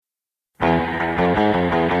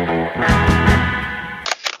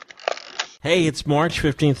Hey, it's March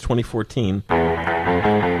 15th, 2014.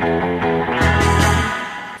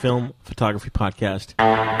 Film Photography Podcast.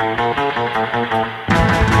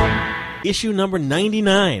 Issue number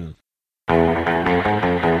 99.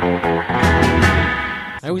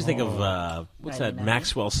 I always think of, what's 99? That,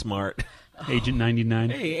 Maxwell Smart. Agent 99.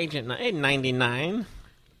 Hey, Agent 99.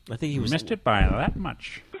 I think he was... Missed it by that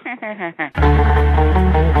much.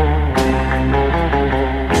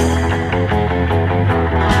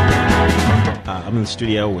 I'm in the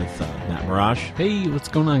studio with Matt Mirage. Hey, what's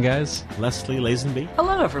going on, guys? Leslie Lazenby.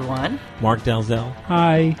 Hello, everyone. Mark Dalzell.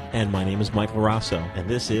 Hi. And my name is Michael Rosso, and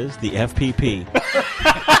this is the FPP.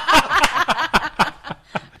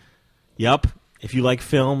 Yup. If you like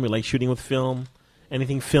film, you like shooting with film,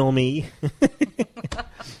 anything filmy,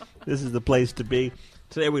 this is the place to be.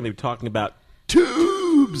 Today we're going to be talking about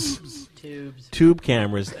tubes. Tube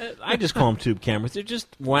cameras. I just call them tube cameras. They're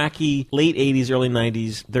just wacky, late 80s, early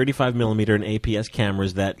 90s, 35mm and APS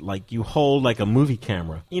cameras that, like, you hold like a movie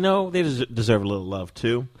camera. You know, they deserve a little love,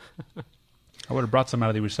 too. I would have brought some out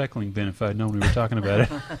of the recycling bin if I had known we were talking about it.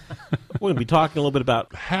 We're going to be talking a little bit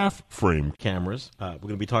about half-frame cameras. We're going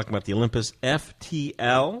to be talking about the Olympus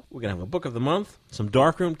FTL. We're going to have a book of the month, some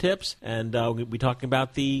darkroom tips, and we're going to be talking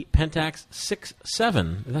about the Pentax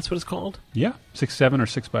 6.7. That's what it's called? Yeah, 6.7 or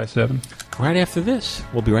 6x7. Right after this.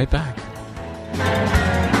 We'll be right back.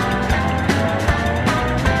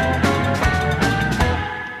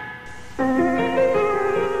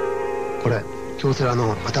 京セラ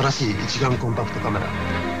の新しい一眼コンパクトカメラ、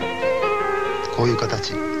こういう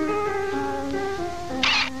形、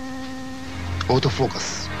オートフォーカ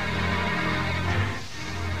ス、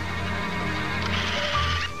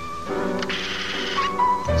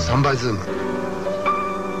3倍ズーム、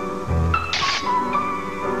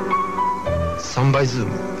3倍ズー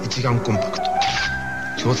ム一眼コンパクト、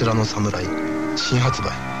京セラの侍新発売。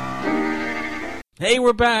Hey,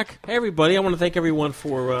 we're back. Hey, everybody. I want to thank everyone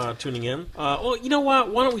for tuning in. Well, you know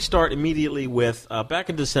what? Why don't we start immediately with, back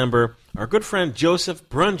in December, our good friend Joseph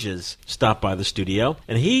Brunges stopped by the studio,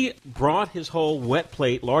 and he brought his whole wet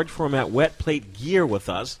plate, large format wet plate gear with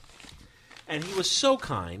us, and he was so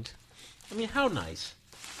kind. I mean, how nice.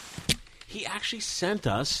 He actually sent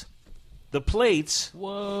us the plates.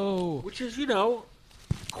 Whoa. Which is, you know,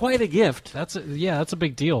 quite a gift. That's a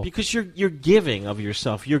big deal. Because you're giving of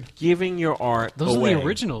yourself. You're giving your art Those away. are the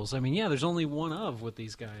originals. I mean, yeah, there's only one of with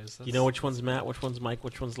these guys. You know which one's Matt, which one's Mike,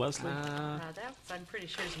 which one's Leslie? I'm pretty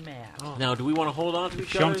sure it's Matt. Oh. Now, do we want to hold on to each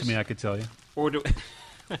Show other? them to me, I could tell you. Or do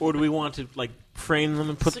we want to, like, frame them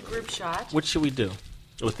and put... It's a group shot. What should we do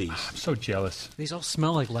with these? I'm so jealous. These all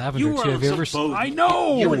smell like lavender, You were too. on Have you some ever boat. I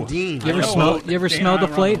know! You and Dean. You ever smelled the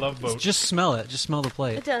plate? Love boat. Just smell it. Just smell the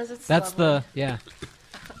plate. It does. It's That's lovely.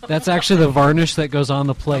 That's actually the varnish that goes on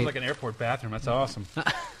the plate. Sounds like an airport bathroom. That's awesome.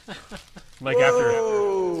 Like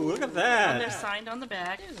Whoa, look at And they're that. signed on the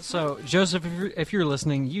back. So, Joseph, if you're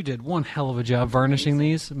listening, you did one hell of a job varnishing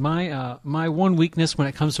these. My one weakness when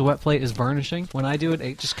it comes to wet plate is varnishing. When I do it,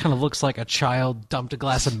 it just kind of looks like a child dumped a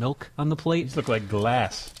glass of milk on the plate. These look like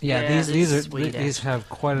glass. Yeah, These have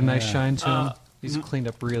quite a nice shine to them. These are cleaned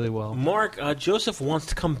up really well. Mark, Joseph wants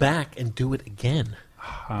to come back and do it again.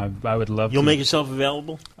 I would love You'll to. make yourself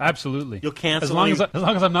available? Absolutely. You'll cancel as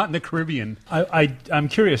long as I'm not in the Caribbean. I'm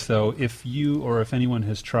curious, though, if you or if anyone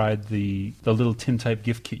has tried the little tin-type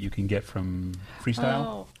gift kit you can get from Freestyle.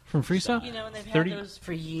 Oh, From Freestyle? you know, and they've had 30 those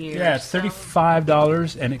for years. Yeah, it's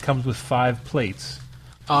 $35, and it comes with 5 plates.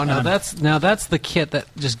 Oh, no, that's the kit that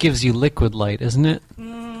just gives you liquid light, isn't it?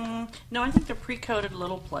 No, I think they're pre-coated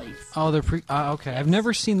little plates. Oh, they're okay. I've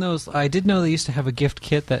never seen those. I did know they used to have a gift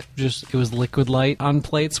kit that it was liquid light on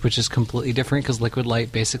plates, which is completely different because liquid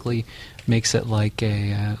light basically makes it like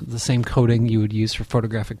the same coating you would use for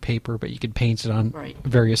photographic paper, but you could paint it on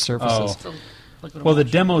various surfaces. Oh. Well, the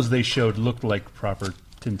demos they showed looked like proper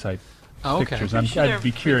tin-type okay. pictures. Sure I'd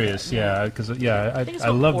be curious, because I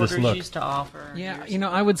love this look. Used to offer Yeah, you know,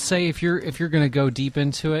 I would say if you're going to go deep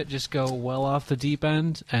into it, just go well off the deep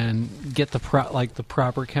end and get the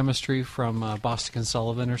proper chemistry from Bostic and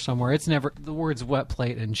Sullivan or somewhere. It's never the words wet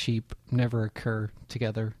plate and cheap never occur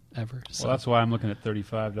together ever. So. Well, that's why I'm looking at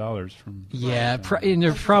 $35 from. Yeah, and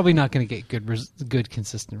you're probably not going to get good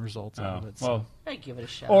consistent results out of it. So. Well, I'd give it a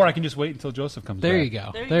shot. or I can just wait until Joseph comes back. There you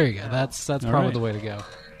go. There you go. That's probably right. the way to go.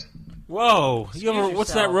 Whoa.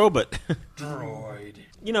 What's that robot? Droid.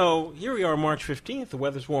 You know, here we are March 15th. The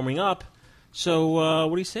weather's warming up. So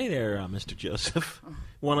what do you say there, Mr. Joseph?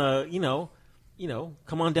 Want to,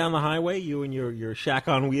 come on down the highway, you and your shack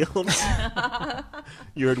on wheels?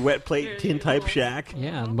 Your wet plate tin-type shack?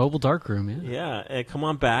 Yeah, mobile darkroom, yeah. Yeah, come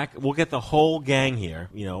on back. We'll get the whole gang here.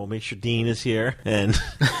 We'll make sure Dean is here. And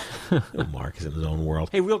Oh, Mark is in his own world.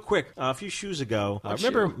 Hey, real quick, a few shoes ago,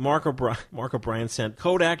 remember Mark O'Brien sent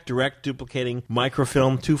Kodak direct duplicating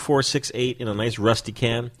microfilm 2468 in a nice rusty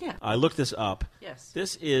can? Yeah. I looked this up. Yes.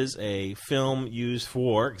 This is a film used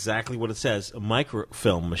for exactly what it says, a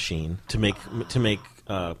microfilm machine to make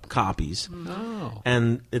copies. Oh.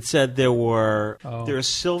 And it said there are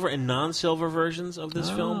silver and non-silver versions of this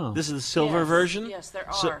film. This is the silver Yes. version. Yes, there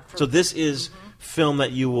So, are. so this is film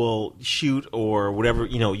that you will shoot or whatever,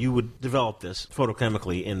 you would develop this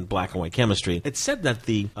photochemically in black and white chemistry. It said that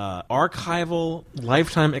the archival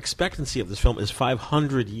lifetime expectancy of this film is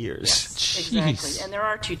 500 years. Yes, Jeez. exactly. And there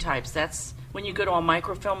are two types. That's when you go to a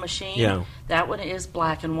microfilm machine. Yeah. That one is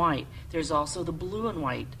black and white. There's also the blue and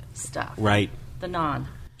white stuff. Right. The non.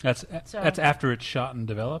 That's after it's shot and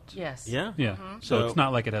developed? Yes. Yeah? Yeah. So it's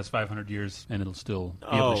not like it has 500 years and it'll still be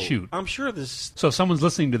able to shoot. I'm sure this, So if someone's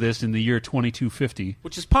listening to this in the year 2250,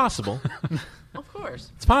 which is possible. Of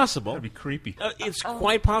course. It's possible. that'd be creepy. It's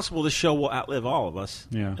quite possible this show will outlive all of us.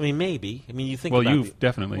 Yeah. I mean, maybe. I mean, you think Well, about you've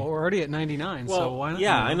definitely. Well, we're already at 99, so why not?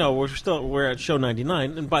 Yeah, I know. We're at show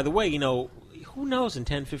 99. And by the way, who knows, in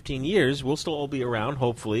 10, 15 years, we'll still all be around,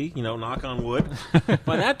 hopefully, knock on wood.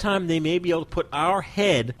 By that time, they may be able to put our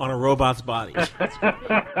head on a robot's body.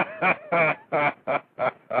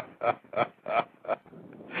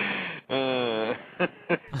 I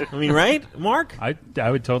mean, right, Mark?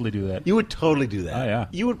 I would totally do that. You would totally do that. Oh, yeah.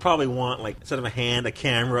 You would probably want, instead of a hand, a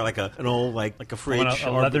camera, an old, like a I fridge. want a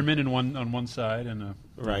or- Leatherman on one side and a.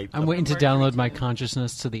 Right. I'm waiting to download my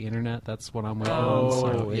consciousness to the internet. That's what I'm waiting on.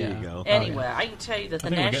 So, there yeah. you go. Anyway, I can tell you that the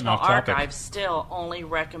think we're getting National off topic. Archives still only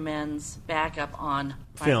recommends backup on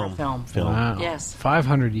Film. microfilm. Wow. Yes.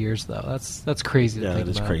 500 years, though. That's crazy to Yeah, think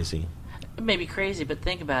that is about. crazy. It may be crazy, but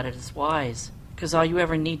think about it. It's wise. Because all you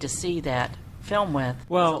ever need to see that film with is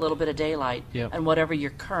a little bit of daylight Yep. and whatever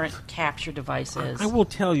your current capture device is. I will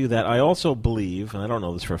tell you that I also believe, and I don't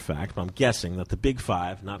know this for a fact, but I'm guessing that the Big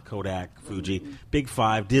Five, not Kodak, Fuji, Big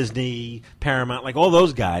Five, Disney, Paramount, all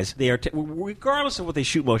those guys, they are, regardless of what they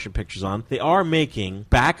shoot motion pictures on, they are making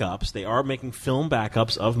backups, they are making film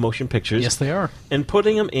backups of motion pictures. Yes, they are. And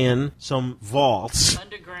putting them in some vaults.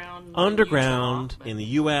 Underground In the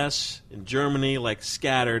U.S., in Germany,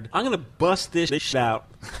 scattered. I'm going to bust this shit out.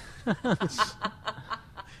 I'm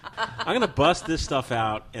going to bust this stuff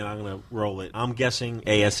out, and I'm going to roll it. I'm guessing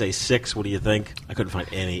ASA 6. What do you think? I couldn't find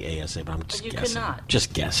any ASA, but I'm just You could guessing. not.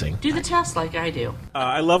 Just guessing. Do the test like I do.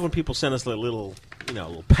 I love when people send us little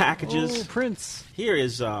packages. Oh, Prince. Here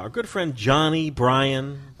is our good friend Johnny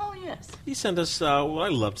Bryan. Oh, yes. He sent us what I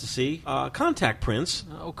love to see. Contact prints.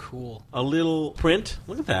 Oh, cool. A little print.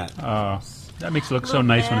 Look at that. That makes it look so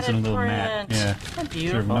nice when it's in a little mat. Print. Yeah. How Is there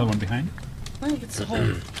beautiful. another one behind? I think it's the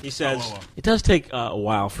whole. He says, whoa. it does take a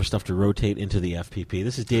while for stuff to rotate into the FPP.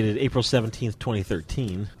 This is dated April 17th,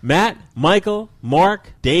 2013. Matt, Michael,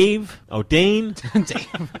 Mark, Dave, Dane,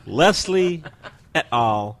 Leslie, et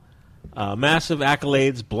al. Massive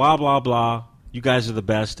accolades, blah, blah, blah. You guys are the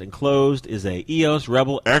best. Enclosed is a EOS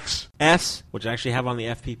Rebel XS, which I actually have on the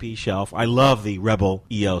FPP shelf. I love the Rebel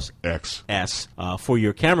EOS XS for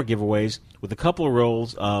your camera giveaways, with a couple of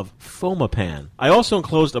rolls of Fomapan. I also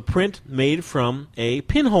enclosed a print made from a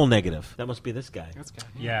pinhole negative. That must be this guy. That's good.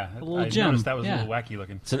 Yeah. A little I gem. noticed that was Yeah. a little wacky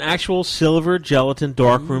looking. It's an actual silver gelatin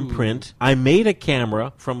darkroom print. I made a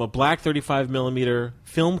camera from a black 35mm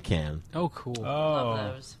film can. Oh, cool.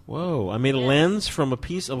 Love those. Whoa, I made a lens from a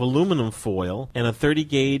piece of aluminum foil and a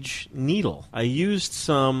 30-gauge needle. I used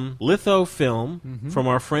some litho film from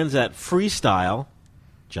our friends at Freestyle.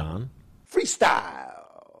 John? Freestyle.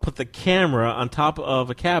 Put the camera on top of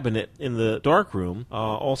a cabinet in the darkroom,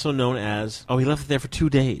 also known as... Oh, he left it there for 2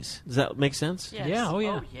 days. Does that make sense? Yes. Yeah, oh,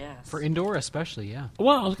 yeah. Oh, yes. For indoor, especially, yeah.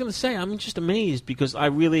 Well, I was going to say, I'm just amazed because I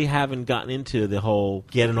really haven't gotten into the whole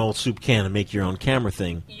get an old soup can and make your own camera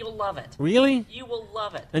thing. You'll love it. Really? You will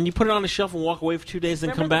love it. And you put it on a shelf and walk away for 2 days, then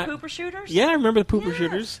Remember come back? the pooper shooters? Yeah, I remember the pooper Yes.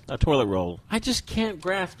 shooters. A toilet roll. I just can't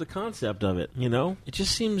grasp the concept of it, It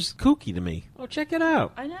just seems kooky to me. Oh, check it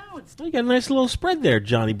out. I know. It's You got a nice little spread there,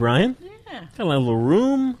 Johnny Bryan. yeah. Got a little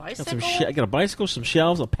room. Got Bicycle? got a bicycle, some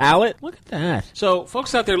shelves, a pallet. Look at that. So,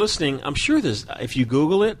 folks out there listening, I'm sure there's, if you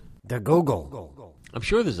Google it, The Google. I'm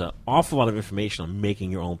sure there's an awful lot of information on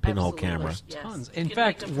making your own pinhole Absolutely. camera. Yes. Tons. You In can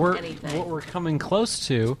fact, make them what from anything. we're coming close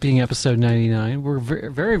to being episode 99. We're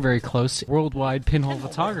very, very close to Worldwide Pinhole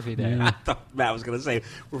Photography Day. I thought Matt was going to say,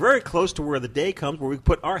 we're very close to where the day comes where we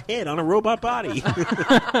put our head on a robot body.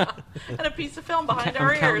 And a piece of film behind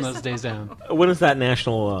our I'm counting ears. those days down. When is that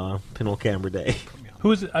National Pinhole Camera Day?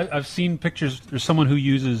 Who is it? I've seen pictures. There's someone who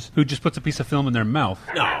just puts a piece of film in their mouth.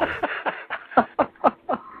 No.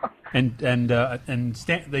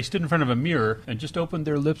 They stood in front of a mirror and just opened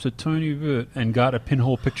their lips a tiny bit and got a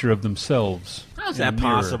pinhole picture of themselves. How's in a that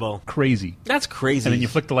mirror. possible? Crazy. That's crazy. And then you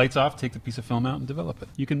flick the lights off, take the piece of film out, and develop it.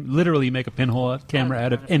 You can literally make a pinhole camera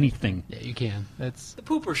out of anything. Yeah, you can. That's the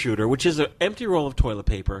pooper shooter, which is an empty roll of toilet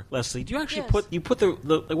paper. Leslie, do you actually put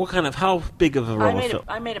the what kind of, how big of a roll of film?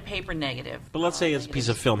 I made a paper negative. But let's say it's a piece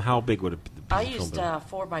of film. How big would a piece I of film used be?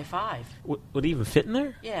 4x5. Would it even fit in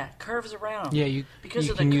there? Yeah, curves around. Yeah, because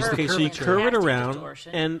you of can the use the Okay, so you curve it plastic around,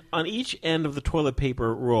 distortion. and on each end of the toilet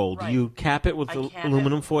paper roll, do you cap it with I the cap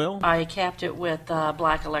aluminum it. foil? I capped it with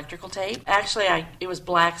black electrical tape. Actually, it was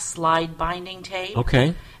black slide binding tape.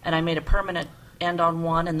 Okay. And I made a permanent end on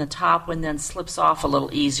one, and the top one then slips off a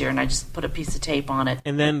little easier, and I just put a piece of tape on it.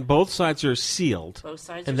 And then both sides are sealed. Both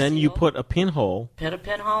sides and are then you sealed. put a pinhole. Put a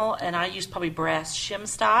pinhole, and I used probably brass shim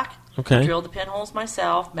stock. Okay. Drilled the pinholes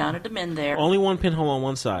myself, mounted them in there. Only one pinhole on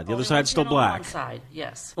one side. The other Only side's one still pinhole on black. one side,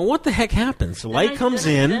 yes. And what the heck happens? The light comes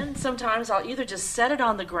in. Then sometimes I'll either just set it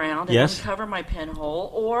on the ground and Yes. uncover my pinhole,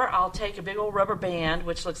 or I'll take a big old rubber band,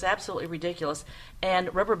 which looks absolutely ridiculous,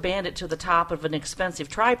 and rubber band it to the top of an expensive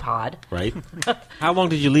tripod. Right. How long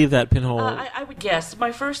did you leave that pinhole? I would guess.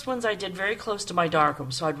 My first ones I did very close to my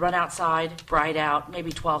darkroom, so I'd run outside, bright out,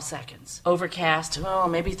 maybe 12 seconds. Overcast,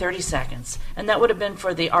 maybe 30 seconds. And that would have been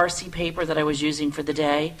for the RC paper that I was using for the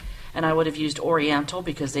day. And I would have used Oriental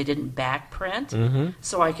because they didn't back print.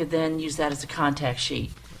 So I could then use that as a contact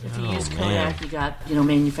sheet. If you use Kodak, you got,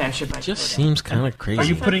 manufactured by Just Kodak. seems kind of crazy. Are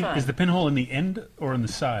you Fun, putting? fun. Is the pinhole in the end or in the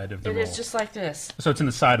side of the It roll? is just like this. So it's in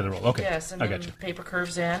the side of the roll. Okay. Yes, and I then got you. paper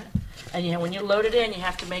curves in. And when you load it in, you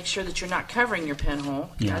have to make sure that you're not covering your pinhole.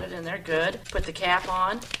 Yeah. Got it in there, good. Put the cap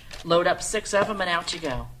on, load up 6 of them, and out you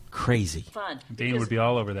go. Crazy. Fun. Dane Because would be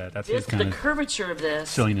all over that. That's his the kind of curvature of this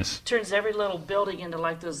silliness. turns every little building into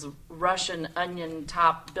like those Russian onion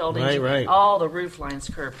top buildings. Right, You make right. all the roof lines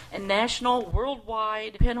curved. And National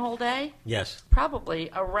Worldwide Pinhole Day, Yes. probably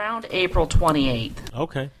around April 28th.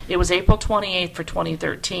 Okay. It was April 28th for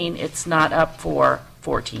 2013. It's not up for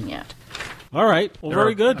 14 yet. All right. Well,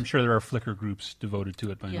 very good. I'm sure there are Flickr groups devoted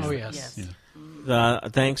to it by now. Oh, yes. Yeah.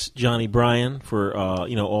 Thanks, Johnny Bryan, for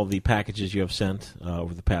all the packages you have sent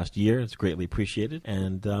over the past year. It's greatly appreciated.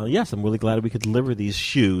 And yes, I'm really glad we could deliver these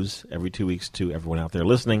shoes every 2 weeks to everyone out there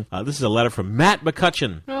listening. This is a letter from Matt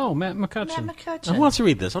McCutcheon. Oh, Matt McCutcheon. Matt McCutcheon. Who wants to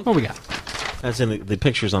read this? What we got? That's in the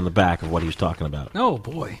pictures on the back of what he was talking about. Oh,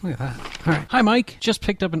 boy. Look at that. All right. Hi, Mike. Just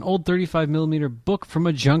picked up an old 35mm book from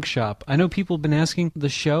a junk shop. I know people have been asking the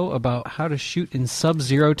show about how to shoot in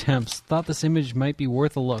sub-zero temps. Thought this image might be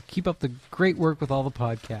worth a look. Keep up the great work with all the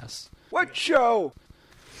podcasts. What show?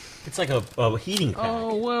 It's like a heating pack.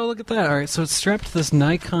 Oh, well, look at that. All right, so it's strapped to this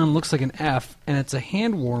Nikon, looks like an F, and it's a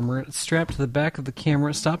hand warmer. It's strapped to the back of the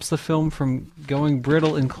camera. It stops the film from going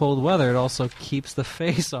brittle in cold weather. It also keeps the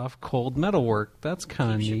face off cold metalwork. That's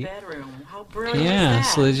kind of Keeps your neat. bedroom. How brilliant Yeah, is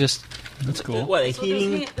that? so they just... That's cool. What, a So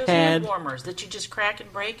heating those pad, hand warmers that you just crack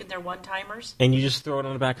and break, and they're one-timers? and you just throw it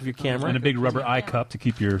on the back of your camera? And a big rubber eye cup to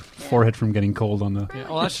keep your forehead from getting cold on the... Yeah,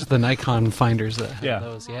 well, that's just the Nikon finders that have Yeah.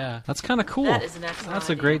 those. Yeah, that's kind of cool. That is an excellent That's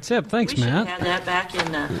a idea. great tip. Thanks, we should Matt. have had that back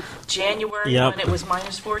in January Yep. when it was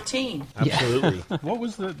minus 14. Absolutely. What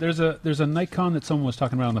was the... There's a Nikon that someone was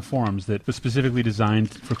talking about on the forums that was specifically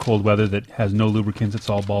designed for cold weather that has no lubricants.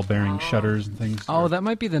 It's all ball-bearing shutters and things. Oh, that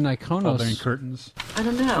might be the Ball-bearing Nikonos. curtains. I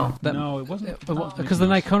don't know. That- No, it wasn't. Because the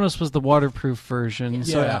Nikonos was the waterproof version,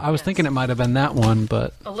 so Yeah. I was thinking it might have been that one,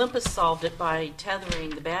 but Olympus solved it by tethering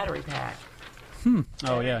the battery pack. Oh,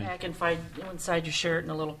 Battery yeah. pack inside your shirt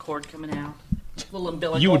and a little cord coming out. Little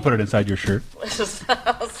umbilical. You would put it inside your shirt.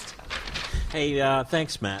 Hey,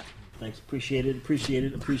 thanks, Matt. Thanks. Appreciate it.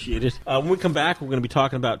 When we come back, we're going to be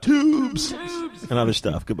talking about tubes and other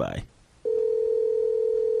stuff. Goodbye.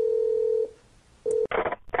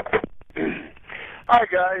 Hi,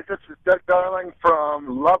 guys. This is Doug Darling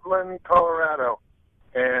from Loveland, Colorado.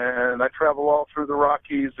 And I travel all through the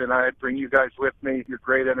Rockies, and I bring you guys with me. You're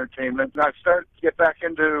great entertainment. And I've started to get back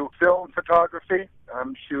into film photography.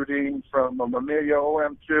 I'm shooting from a Mamiya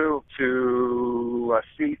OM2 to a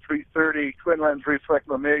C330 twin-lens reflex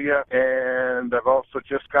Mamiya, and I've also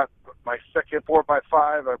just got my second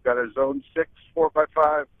 4x5. I've got a Zone 6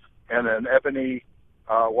 4x5 and an Ebony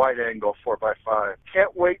wide-angle 4x5.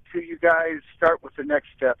 Can't wait till you guys start with the next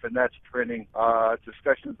step, and that's printing.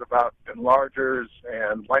 Discussions about enlargers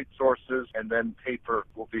and light sources, and then paper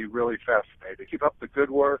will be really fascinating. Keep up the good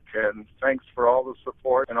work, and thanks for all the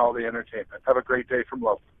support and all the entertainment. Have a great day from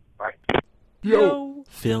Loveland. Bye. Yo!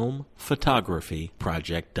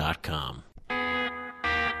 FilmPhotographyProject.com.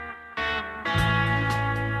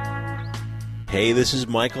 Hey, this is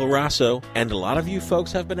Michael Rosso, and a lot of you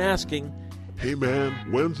folks have been asking, Hey man,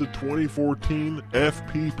 when's the 2014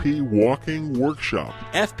 FPP Walking Workshop?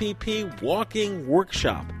 FPP Walking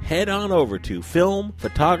Workshop. Head on over to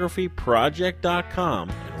filmphotographyproject.com,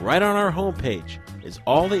 and right on our homepage is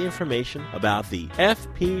all the information about the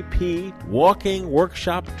FPP Walking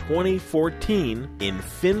Workshop 2014 in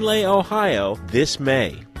Findlay, Ohio this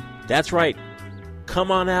May. That's right.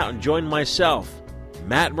 Come on out and join myself,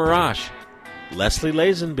 Matt Marash, Leslie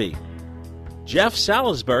Lazenby, Jeff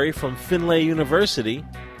Salisbury from Findlay University,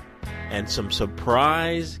 and some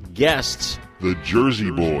surprise guests. The Jersey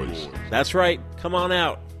Boys. That's right. Come on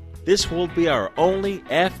out. This will be our only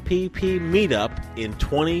FPP meetup in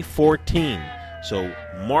 2014. So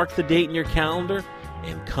mark the date in your calendar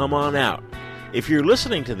and come on out. If you're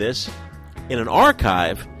listening to this in an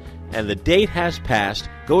archive and the date has passed,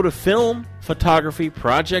 go to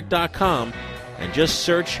filmphotographyproject.com and just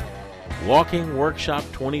search Walking Workshop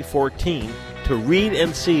 2014 to read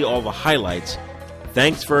and see all the highlights.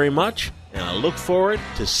 Thanks very much, and I look forward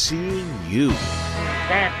to seeing you.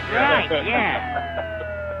 That's right, yeah.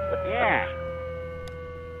 Yeah.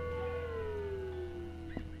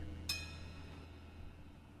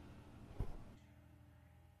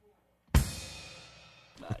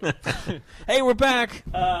 Hey, we're back.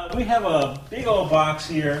 We have a big old box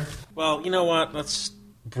here. Well, you know what? Let's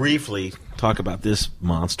briefly talk about this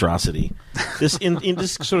monstrosity. This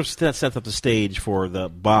this sort of sets up the stage for the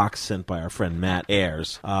box sent by our friend Matt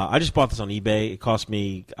Ayers. I just bought this on eBay. It cost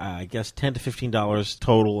me, I guess, $10 to $15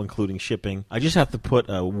 total, including shipping. I just have to put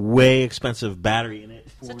a way expensive battery in it.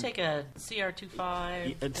 Does it take a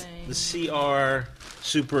CR25 It's thing? the CR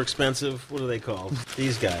super expensive. What are they called?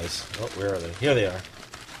 These guys. Oh, where are they? Here they are.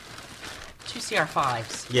 2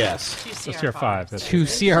 CR5s. Yes. 2 The CR5s. CR5. That's Two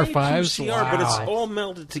Say CR5s? 2CR, but it's all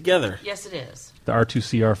melded together. Yes, it is. the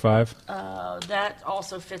R2CR5. That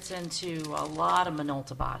also fits into a lot of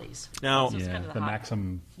Minolta bodies. Now, It's Yeah, kind of the hot-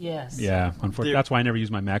 Maxim. Yes. Yeah, unfortunately, There- that's why I never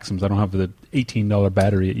use my Maxims. I don't have the $18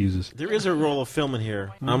 battery it uses. there is a roll of film in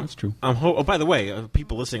here. That's true. Oh, by the way,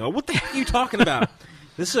 people listening, what the heck are you talking about?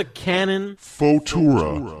 This is a Canon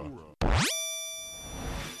Photura.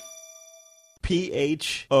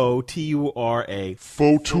 Photura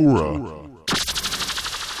Photura.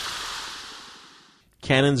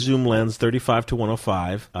 Canon zoom lens 35 to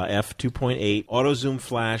 105 f2.8 auto zoom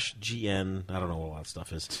flash GN. I don't know what all that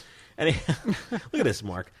stuff is. Look at this,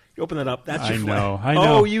 Mark. You open it up. That's your flash. I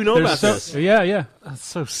know. Oh, you know about this. Yeah, yeah. That's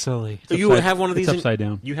so silly. So you have one of these. It's upside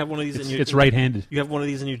down. You have one of these. It's right-handed. You have one of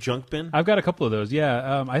these in your junk bin. I've got a couple of those.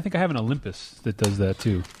 Yeah, I think I have an Olympus that does that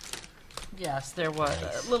too. Yes, there was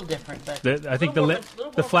a little different, but I think little the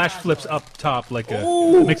more flash vernacular. flips up top like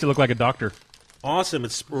Ooh. it makes it look like a doctor. Awesome!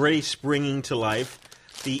 It's already springing to life.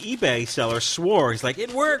 The eBay seller swore. He's like,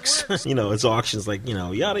 it works. You know, his auction's like,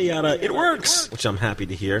 yada yada. It works, which I'm happy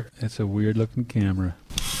to hear. It's a weird-looking camera.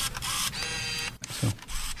 So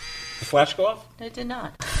The flash go off? It did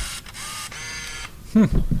not. Oh,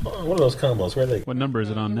 what are those combos? Where are they? what number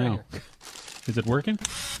is it on now? Is it working?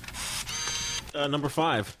 Number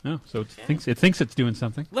 5. No, so it thinks it's doing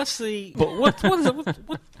something. Let's see. But what is it?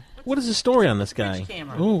 What is the story on this guy? Bridge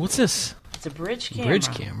camera. Oh, what's this? It's a bridge camera. Bridge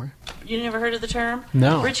camera. You never heard of the term?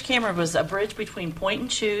 No. Bridge camera was a bridge between point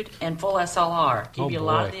and shoot and full SLR. Give Oh, you a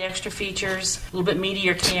lot of boy. the extra features, a little bit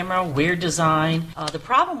meatier camera, weird design. The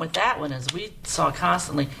problem with that one is we saw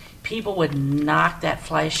constantly people would knock that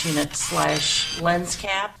flash unit / lens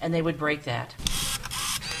cap and they would break that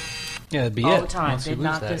Yeah, that'd be all it. the time. Once you They'd lose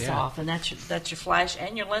knock that, this yeah. off, and that's your flash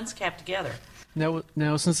and your lens cap together.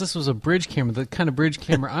 Now, since this was a bridge camera, the kind of bridge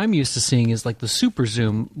camera I'm used to seeing is like the super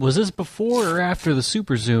zoom. Was this before or after the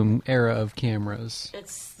super zoom era of cameras?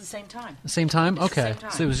 It's the same time. The same time? It's the Okay. same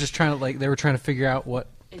time. So it was just trying to they were trying to figure out what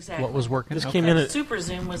Exactly. was working. This Okay. came in at Super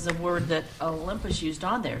zoom was the word that Olympus used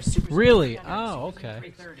on there. Super zoom Really? 300, Oh, Super zoom okay.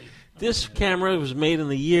 330. This camera was made in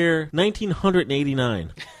the year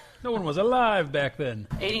 1989. No one was alive back then.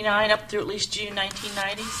 89 up through at least June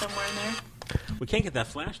 1990, somewhere in there. We can't get that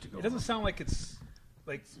flash to go. It doesn't sound like it's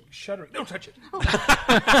like shuddering. Don't touch it.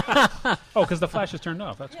 Oh, because the flash is turned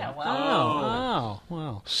off. That's Yeah, why. well, Oh,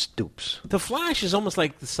 wow. Stoops. The flash is almost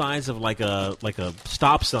like the size of like a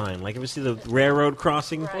stop sign. Like, ever see the railroad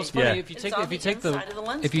crossing? Right. It's funny Yeah. if you It's take on if you the take inside of the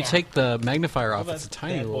lens if you cap. take the magnifier off, Oh, it's a that's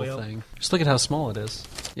tiny bad little boy. thing. Just look at how small it is.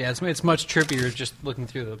 Yeah, it's much trippier just looking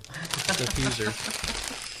through the diffuser.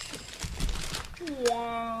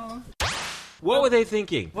 What were they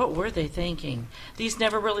thinking? what were they thinking? These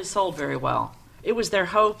never really sold very well. It was their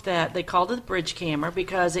hope that they called it the bridge camera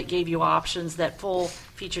because it gave you options that full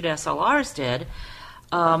featured SLRs did.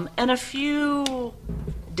 And a few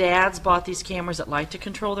dads bought these cameras that like to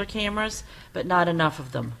control their cameras, but not enough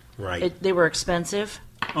of them. Right. They were expensive,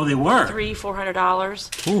 Oh, they were?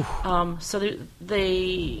 $300-400. So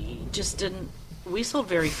they just didn't. We sold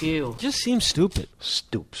very few. Just seems stupid.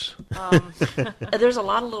 Stoops. There's a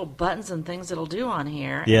lot of little buttons and things that'll do on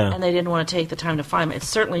here. Yeah. And they didn't want to take the time to find them. It's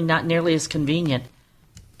certainly not nearly as convenient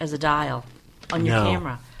as a dial on your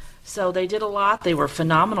camera. So they did a lot. They were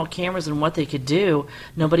phenomenal cameras in what they could do.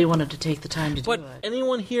 Nobody wanted to take the time to do it.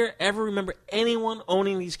 Anyone here ever remember anyone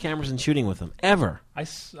owning these cameras and shooting with them? Ever?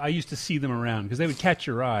 I used to see them around because they would catch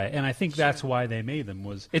your eye, and I think that's why they made them.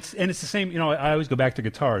 It's the same. I always go back to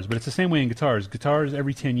guitars, but it's the same way in guitars. Guitars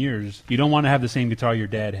every 10 years, you don't want to have the same guitar your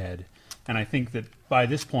dad had, and I think that by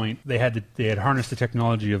this point they had harnessed the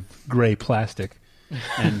technology of gray plastic.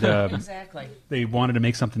 And exactly. They wanted to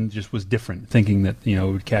make something that just was different, thinking that it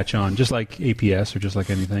would catch on, just like APS or just like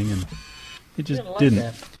anything, and it just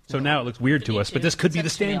didn't. So now it looks weird to us, but this could be the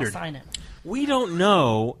standard. We don't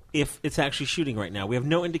know if it's actually shooting right now. We have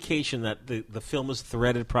no indication that the film is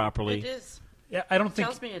threaded properly. It is. Yeah, I don't think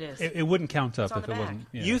Tells me it is. It wouldn't count up if it back. wasn't.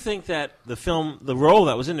 Yeah. You think that the roll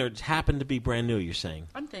that was in there happened to be brand new? You're saying?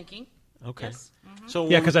 I'm thinking. Okay. Yes. So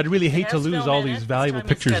Yeah, because I'd really hate to It has lose film all in these it. valuable This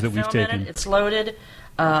time it's pictures got that we've film in taken. it. It's loaded.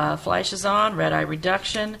 Flash is on. Red eye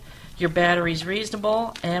reduction. Your battery's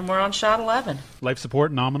reasonable, and we're on shot 11. Life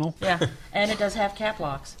support nominal. Yeah, and it does have cap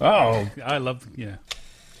locks. Oh, I love. Yeah.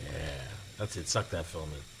 that's it. Suck that film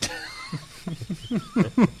in.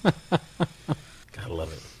 Gotta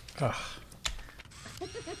love it.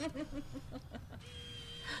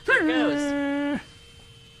 There it goes.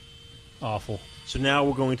 Awful. So now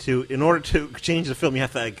we're going to, in order to change the film, you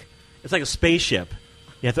have to it's like a spaceship.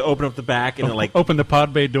 You have to open up the back and open the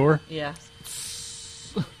pod bay door. Yeah.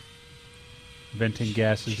 Venting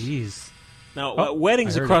gases. Jeez. Now,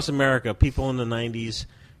 weddings across America, people in the 90s,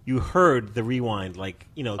 you heard the rewind,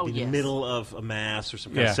 in the middle of a mass or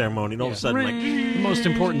some kind of ceremony, and all of a sudden, The most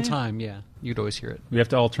important time, you'd always hear it. We have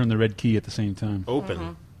to all turn the red key at the same time. open.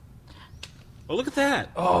 Mm-hmm. Oh, look at that.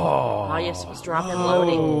 Oh, yes, it was drop-in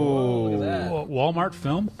loading. Walmart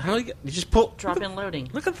film? How do you just pull? Drop-in loading.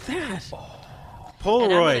 Look at that. And I'm Polaroid.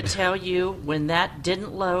 going to tell you, when that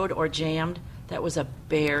didn't load or jammed, that was a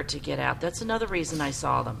bear to get out. That's another reason I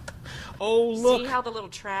saw them. Oh, look. See how the little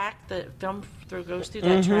track, the film goes through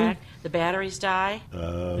that track? The batteries die?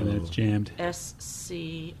 And then it's jammed.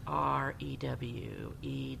 SCREWED.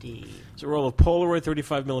 It's a roll of Polaroid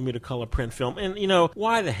 35mm color print film. And,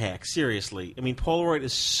 why the heck? Seriously. I mean, Polaroid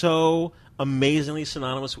is so amazingly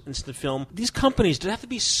synonymous with instant film. These companies, do they have to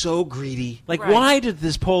be so greedy? Like, Right. why did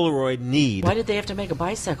this Polaroid need... Why did they have to make a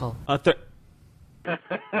bicycle?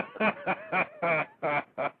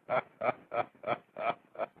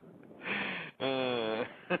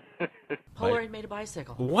 Polaroid made a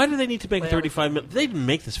bicycle. Why do they need to make 35mm? They didn't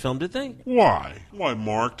make this film, did they? Why? Why,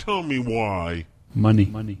 Mark? Tell me why.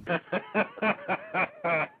 Money.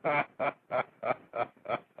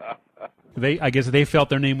 I guess they felt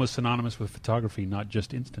their name was synonymous with photography, not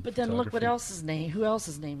just instant But then photography. look what else's name. Who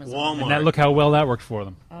else's name is on Walmart. And look how well that worked for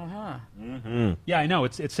them. it? Uh-huh. Yeah, I know.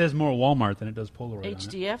 It says more Walmart than it does Polaroid. on it.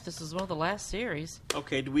 HDF, this is one of the last series.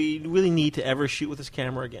 Okay, do we really need to ever shoot with this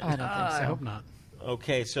camera again? I don't think so. I hope not.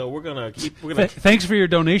 Okay, so we're gonna keep... Thanks for your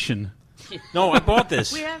donation. No, I bought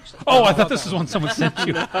this. We actually... Oh, I thought this was one someone sent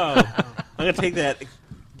you. I'm gonna take that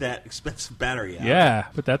expensive battery out. Yeah,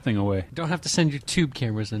 put that thing away. Don't have to send your tube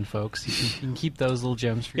cameras in, folks. You can keep those little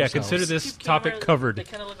gems for Yeah, yourselves. consider this Tube topic cameras, covered. They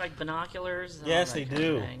kind of look like binoculars. And Yes, all they that kind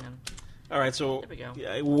do. of thing. And All right, so There we go.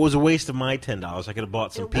 yeah, it was a waste of my $10. I could have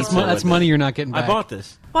bought some It pizza. was. That's with money it. you're not getting back. I bought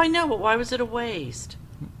this. Well, I know, but why was it a waste?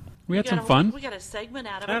 We had We some got a- fun. We got a segment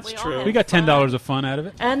out of That's it. We all true. had We got fun. $10 of fun out of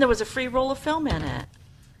it. And there was a free roll of film in it.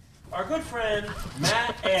 Our good friend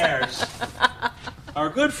Matt Ayers. Our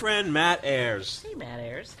good friend Matt Ayers. Hey, Matt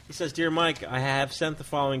Ayers. He says, "Dear Mike, I have sent the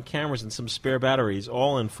following cameras and some spare batteries,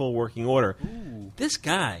 all in full working order." This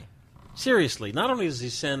guy, seriously, not only does he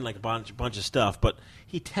send like a bunch of stuff, but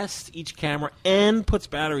he tests each camera and puts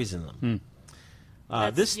batteries in them.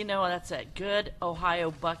 That's, that's that good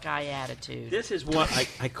Ohio Buckeye attitude. This is what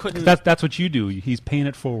I couldn't. That's what you do. He's paying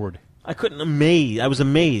it forward. I was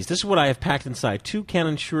amazed. This is what I have packed inside. 2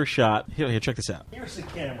 Canon Sure Shot. Here, check this out. Here's the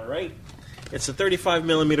camera, right? It's a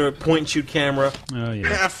 35mm point-and-shoot camera. Oh, yeah.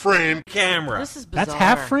 Half frame. Camera. This is bizarre. That's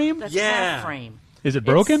half frame? That's Yeah. half frame. Is it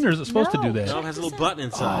broken, or is it supposed to No. do that? No, it has a little button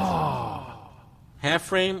inside. Half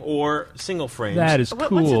frame or single frame. That is What's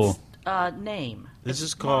cool. its name? This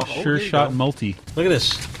is called Sure there you Shot go. Multi. Look at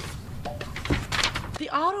this. The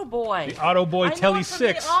Auto Boy. The Auto Boy I know Tele it from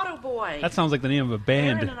 6. The Auto Boy. That sounds like the name of a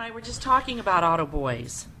Aaron band. and I were just talking about Auto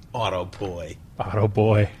Boys. Auto Boy. Auto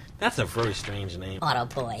Boy. That's a very strange name. Auto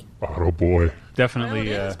boy. Oh boy. Definitely.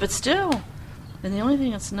 Well, it is, but still. And the only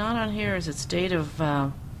thing that's not on here is its date of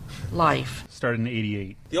life. Started in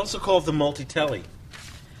 '88. They also call it the multi-telly.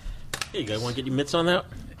 Here you go. Want to get your mitts on that?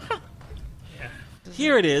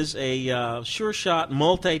 Here it is, a Sure Shot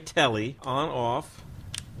multi-telly, on-off.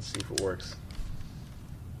 Let's see if it works.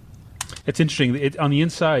 It's interesting. On the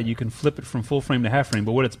inside, you can flip it from full frame to half frame,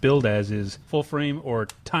 but what it's billed as is full frame or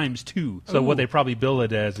 ×2. So what they probably bill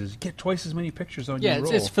it as is get twice as many pictures on your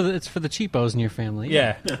roll. it's for the cheapos in your family.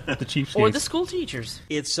 Yeah, the cheapskates. Or the school teachers.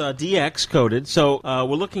 It's DX coded, so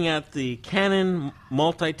we're looking at the Canon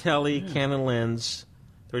multi-telly Canon lens,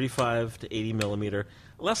 35 to 80 millimeter.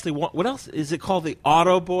 Leslie, what else? Is it called the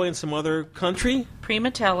Auto Boy in some other country?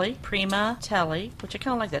 Prima Telly, which I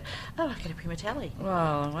kind of like that. Oh, I got a Prima Telly.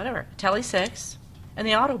 Well, whatever. Telly 6, and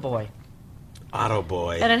the Auto Boy. Auto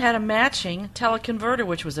Boy. And it had a matching teleconverter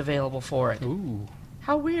which was available for it. Ooh.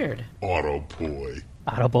 How weird. Auto Boy.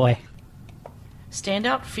 Auto boy.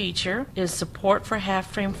 Standout feature is support for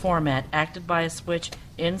half-frame format acted by a switch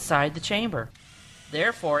inside the chamber.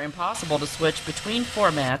 Therefore, impossible to switch between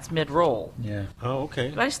formats mid-roll. Yeah. Oh, okay.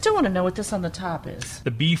 But I still want to know what this on the top is.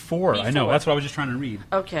 The B4. I know. That's what I was just trying to read.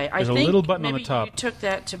 Okay, There's I a think little button on maybe the top. you took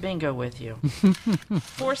that to bingo with you.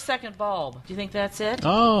 4-second bulb. Do you think that's it?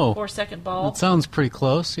 Oh. 4-second bulb. That sounds pretty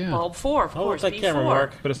close, yeah. Bulb 4, of Oh, course. it's like B4. camera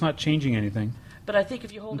mark. But it's not changing anything. But I think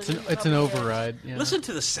if you hold It's it, an, it's an override. Yeah. Listen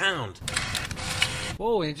to the sound.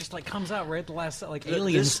 Whoa, and it just like comes out right at the last, like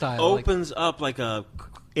alien This style. opens up like a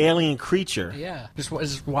alien creature. Yeah. Just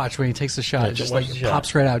watch when he takes the shot. Yeah, It just watch like the shot.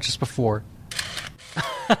 pops right out just before.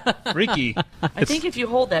 Freaky. I think if you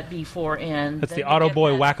hold that B4 in, That's then the you Auto get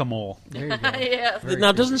Boy that- Whack-A-Mole. There you go. Yeah. Now,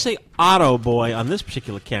 it doesn't say Auto Boy on this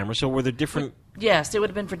particular camera, so were there different... Yes, it would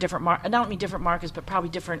have been for different not only different markets, but probably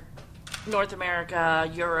different North America,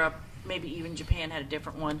 Europe, maybe even Japan had a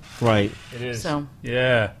different one. Right, It is. So-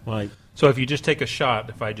 Yeah. right. So if you just take a shot,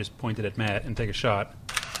 if I just pointed at Matt and take a shot,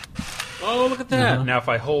 Oh, look at that. now if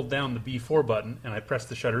I hold down the B4 button and I press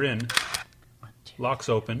the shutter in, locks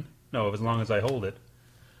open. No, as long as I hold it.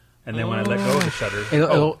 And then when I let go of the shutter...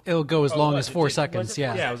 It'll go as long what? as 4 Was it- seconds.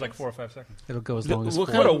 Yeah. Yeah, it was like 4 or 5 seconds. It'll go as long as What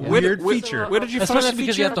 4. kind of weird feature. Where did you find Especially that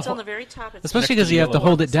because feature? you have to It's on hold, the very top. It's especially next to because the you have to yellow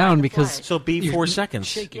hold one. it down Side because flag. So be you're 4 seconds.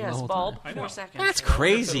 shaking the Yes, whole bulb, time. 4 seconds. That's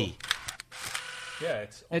crazy. Yeah,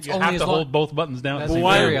 It's you only have as to long- hold both buttons down. at That's the same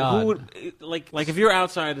Why? time. very odd. Who would, like if you're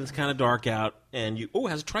outside and it's kind of dark out, and you it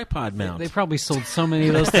has a tripod mount. They probably sold so many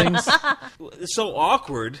of those things. It's so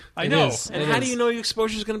awkward. I It know. is. And It how is. do you know your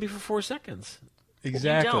exposure is going to be for 4 seconds?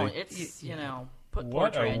 Exactly. You don't. It's, put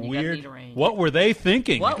What portrait a in. You gotta weird... need a range. What were they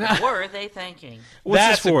thinking? What were they thinking? What's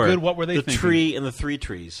That's this for? a good what were they the thinking. tree and the 3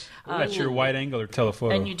 trees. That's your wide angle or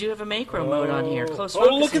telephoto. And you do have a macro mode on here. Close Oh, look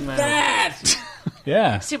focusing at mode. that!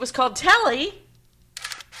 Yeah. See, it was called Telly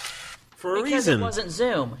For a because reason. it wasn't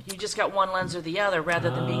zoom. You just got one lens or the other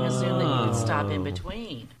rather than being a zoom that you could stop in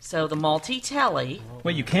between. So the multi-telly.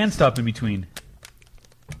 Wait, you can stop in between.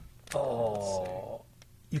 Oh.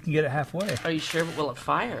 You can get it halfway. Are you sure? But will it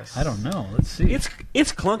fire? I don't know. Let's see. It's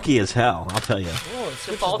clunky as hell, I'll tell you. It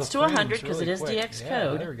defaults to 100 because it is DX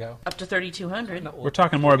code. There we go. Up to 3200. We're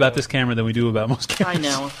talking more about this camera than we do about most I cameras.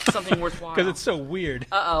 know. Something worthwhile. Because it's so weird.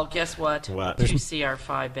 Uh-oh, guess what? What?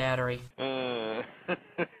 2CR5 battery.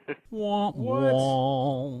 Wah,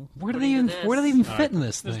 wah. Where do they Look even at where do they this. even fit in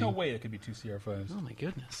this There's thing? no way it could be two CR5s. Oh my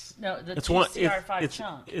goodness. No, the It's one. 2CR5 It's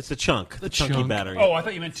chunk. it's a chunk. The chunky chunk. battery. Oh, I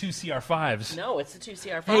thought you meant two CR5s. No, it's the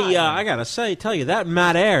 2CR5. Hey, I gotta tell you that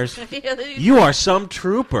Matt Ayers, you you are some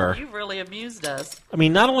trooper. You've really amused us. I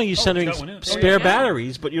mean, not only are you sending got one in. spare Oh, yeah.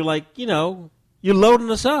 batteries, but you're like, you're loading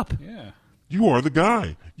us up. Yeah. You are the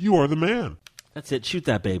guy. You are the man. That's it. Shoot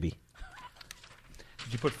that baby.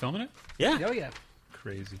 Did you put film in it? Yeah. Oh yeah.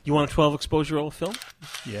 Crazy. You want a 12 exposure roll of film?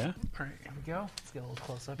 Yeah. All right, here we go. Let's get a little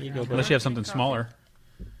close up Here you here. go, Unless you have something smaller.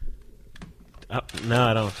 No,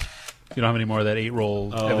 I don't. You don't have any more of that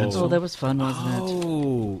 8-roll evidence. Oh, that was fun, wasn't it?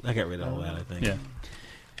 Oh, I got rid of all that, I think. Yeah.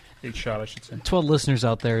 8-shot, I should say. To all listeners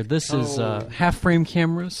out there, this is half frame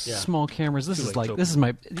cameras, Yeah. small cameras. This Too is late like to this is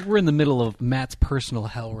my. We're in the middle of Matt's personal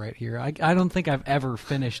hell right here. I don't think I've ever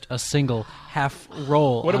finished a single half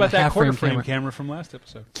roll. What on about a that half quarter frame frame camera. camera from last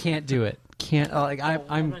episode? Can't do it. Can't. I'm not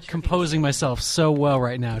sure if you composing myself so well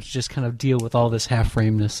right now to just kind of deal with all this half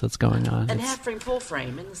frameness that's going on. And It's- half frame, full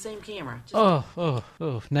frame in the same camera. Just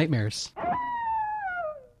oh, nightmares.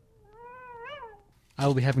 I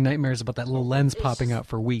will be having nightmares about that little lens popping out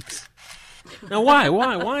for weeks. Now, why?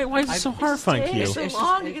 Why is it so horrifying to you? takes so It's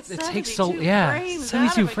long to just- get it takes 72 so yeah, frames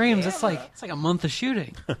 72 out of a frames. It's camera. like a month of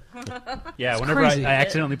shooting. Yeah, It's whenever I crazy.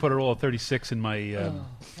 accidentally put a roll of 36 in my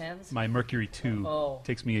Pens? my Mercury 2, Oh.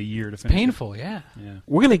 takes me a year to finish. Painful, yeah. Yeah.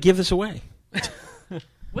 We're going to give this away.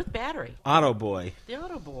 With battery. Auto Boy. The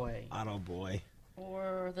Auto Boy. Auto Boy.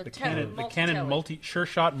 Or the Canon Sure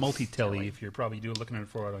Shot Multi-Telly, if you're probably looking at it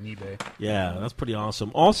for it on eBay. Yeah, that's pretty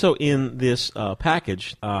awesome. Also in this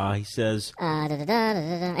package, he says...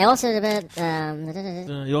 I also...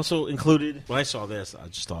 he also included... When I saw this, I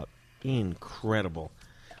just thought, incredible.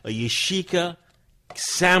 A Yashica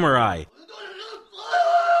Samurai.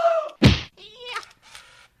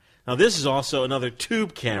 Now, this is also another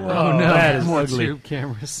tube camera. Oh, no. That is More ugly. tube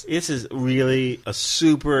cameras. This is really a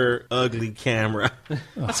super ugly camera.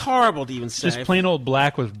 That's horrible to even say. Just plain old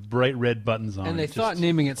black with bright red buttons on it. And they Just- thought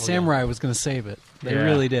naming it Samurai was going to save it. They Yeah.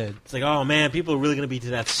 really did. It's like, oh, man, people are really going to be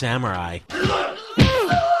to that Samurai.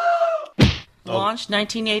 Launched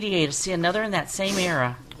 1988. I see another in that same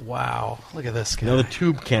era. Wow. Look at this guy. Another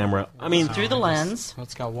tube camera. I mean, Through the lens. Oh,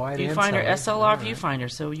 it's got wide Viewfinder, and SLR viewfinder.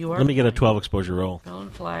 So you are let me get a 12 exposure roll. phone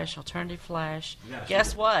flash, alternative flash.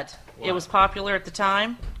 Guess what? It was popular at the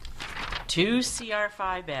time. 2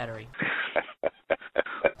 CR5 battery.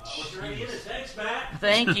 Thanks, Matt.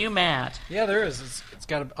 Thank you, Matt. Yeah, there is. It's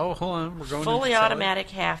got a... Oh, hold on. We're going Fully into automatic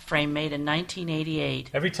half frame made in 1988.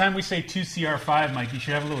 Every time we say 2 CR5, Mike, you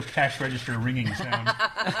should have a little cash register ringing sound.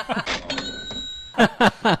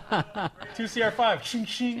 2 CR5. Shing,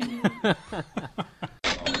 shing.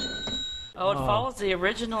 Oh, it follows the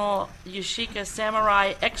original Yashica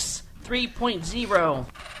Samurai X 3.0.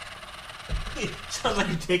 Sounds like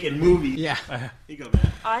you're taking movies. Yeah. Here you go,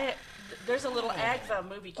 Matt. There's a little Agfa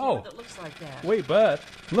movie camera Oh. that looks like that. Wait, but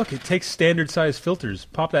look, it takes standard size filters.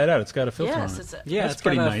 Pop that out. It's got a filter Yes, on it. it's a, Yeah, That's it's got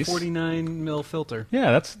pretty a nice. 49 mil filter.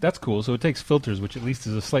 Yeah, that's cool. So it takes filters, which at least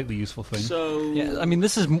is a slightly useful thing. So, Yeah, I mean,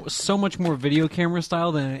 this is so much more video camera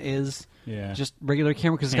style than it is Yeah. just regular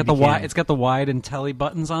camera because Handy it's got the wide and telly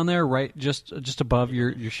buttons on there, right, just above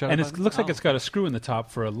your shutter. And it button. looks like it's got a screw in the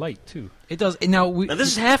top for a light too. It does. Now this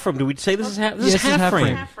is half frame. Do we say this is half? This Yeah, is half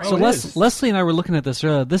frame. Half frame. So it is. Leslie and I were looking at this.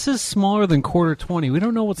 This is smaller than quarter 20. We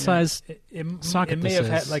don't know what size socket It may this have is.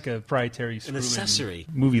 had like a proprietary screw accessory.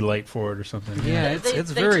 movie light for it or something. Yeah, it's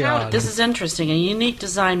They very tout- odd. This is interesting. A unique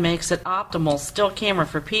design makes it optimal still camera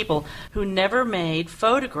for people who never made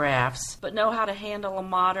photographs but know how to handle a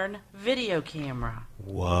modern video camera.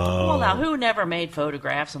 Whoa. Well, now, who never made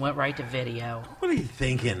photographs and went right to video? What are you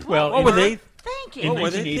thinking? Well, what were they? Thank In you. What were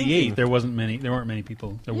they 1988, thinking? there weren't many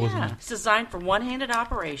people. There Yeah, wasn't. it's designed for one-handed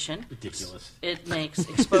operation. Ridiculous. It makes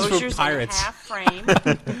exposures in pirates. half frame.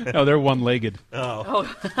 No, they're one-legged. Oh.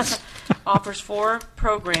 Offers 4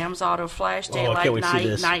 programs: auto flash, I daylight, can't wait to see night,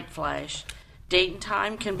 this. night flash. Date and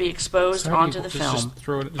time can be exposed Sorry, onto the just film.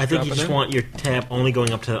 throw it, I think drop you it just in. want your tab only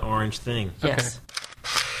going up to the orange thing. Yes.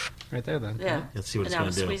 right there then. Yeah. Let's see what it's And now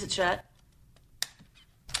gonna do. squeeze it shut.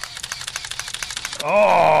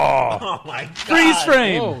 Oh my God! Freeze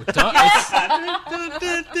frame. Whoa,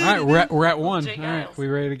 all right, we're at one. Jay All right, Giles. we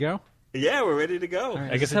ready to go? Yeah, we're ready to go. All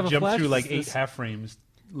right, I guess does this have it a jumped flash? through like Is 8 this- half frames.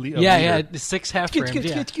 Yeah, 6 half frames. Get,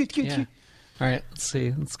 Yeah. get. Yeah. All right, let's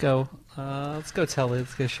see. Let's go. Telly.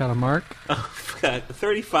 Let's get a shot of Mark. Got a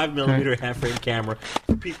 35 millimeter half frame camera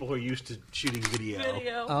for people who are used to shooting video.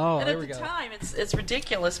 Video. Oh, and there at we the go. time, it's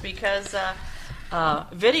ridiculous because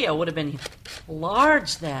video would have been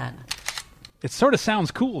large then. It sort of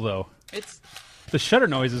sounds cool though. It's. The shutter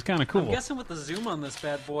noise is kind of cool. I'm guessing with the zoom on this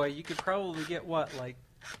bad boy, you could probably get what, like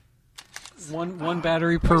one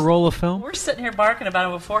battery per roll of film. We're sitting here barking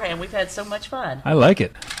about it beforehand. We've had so much fun. I like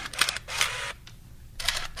it.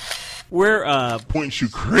 We're Points you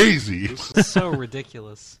crazy. It's so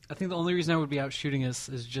ridiculous. I think the only reason I would be out shooting this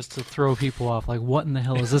is just to throw people off. Like, what in the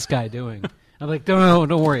hell is this guy doing? I'm like, no,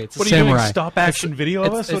 don't worry. It's What a are you samurai. doing? Stop action video of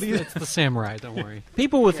It's, us? What it's, are you? it's the samurai. Don't worry.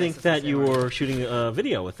 people would think that you were shooting a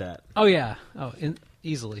video with that. Oh yeah. Oh,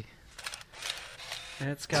 easily. And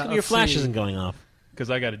it's got. Your let's flash see. isn't going off. Because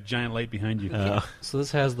I got a giant light behind you. So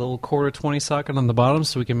this has the little quarter 20 socket on the bottom,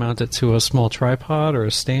 so we can mount it to a small tripod or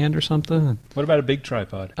a stand or something. What about a big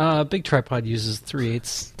tripod? A big tripod uses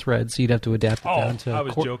 3/8 threads, so you'd have to adapt it down to. I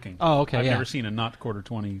was joking. Oh, okay. I've yeah. never seen a not quarter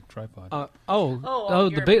 20 tripod. The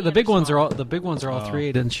European big ones are all style. the big ones are all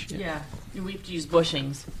 3/8 inch. Yeah, we have to use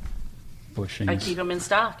bushings. Bushings. I keep them in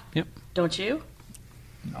stock. Yep. Don't you?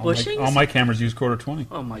 all, my, bushings? all my cameras use quarter 20.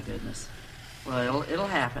 Oh my goodness. Well, it'll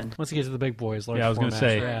happen. Once you get to the big boys, large Yeah, I was going to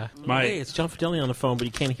format. say. Yeah. My, Hey, it's John Fideli on the phone, but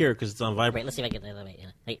you can't hear it because it's on Wait, vibrate. let's see if I can.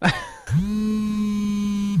 Hey.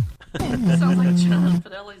 Sounds like John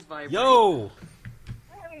Fideli's vibrator. Yo!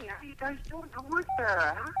 Hey, how you guys doing? What the?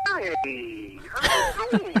 Hi. How you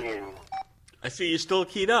doing? I see you're still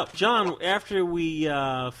keyed up. John, after we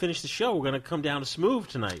finish the show, we're going to come down to Smooth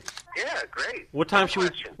tonight. Yeah, great. What time should we...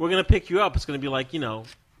 We're going to pick you up. It's going to be like, we're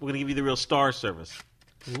going to give you the real star service.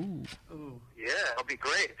 Yeah, it'll be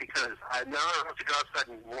great because now I don't have to go outside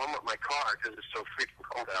and warm up my car because it's so freaking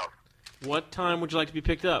cold out. What time would you like to be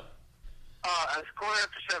picked up? As quarter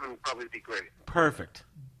after 7 would probably be great. Perfect.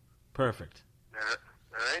 All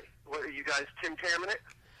right. What are you guys, Tim Tamming it?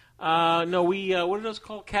 No, we, what are those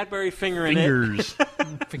called? Cadbury fingering Fingers.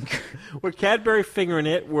 it. We're Cadbury fingering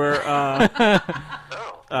it. We're,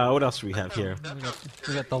 what else do we have here?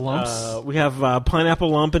 We got the lumps. We have pineapple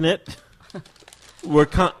lump in it. We're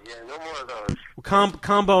Yeah, no more of those.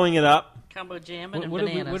 comboing it up. Combo jamming and What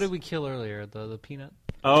bananas. did we kill earlier? The peanut?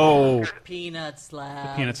 Oh, Peanut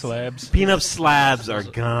slabs. Peanut slabs. peanut slabs are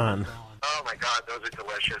gone. Oh, my God, those are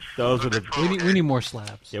delicious. Those are the... We need more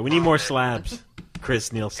slabs. Yeah, we need more slabs.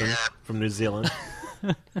 Chris Nielsen from New Zealand.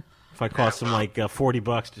 If I cost him like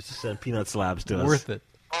 $40 just to send peanut slabs to us. Worth it.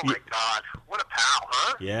 Oh, my God. What a pal,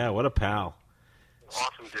 huh? Yeah, what a pal.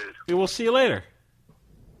 Awesome, dude. We will see you later.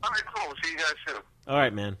 All right, cool. We'll see you guys soon. All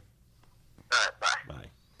right, man. All right, bye. Bye.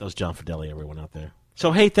 That was John Fideli, everyone out there.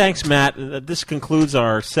 So, hey, thanks, Matt. This concludes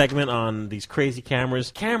our segment on these crazy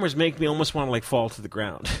cameras. Cameras make me almost want to, like, fall to the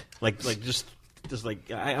ground. just like,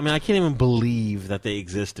 I mean, I can't even believe that they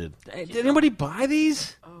existed. Did anybody buy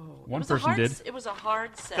these? One person did. It was a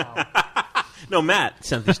hard sell. No, Matt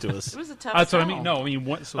sent these to us. It was a tough That's sell. what I mean. No, I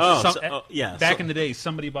mean, yeah. Back in the day,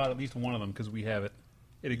 somebody bought at least one of them because we have it.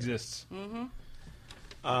 It exists.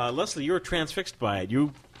 Leslie, you were transfixed by it.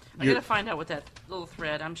 I gotta find out what that little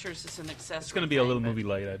thread. I'm sure it's just an accessory. It's going to be a little movie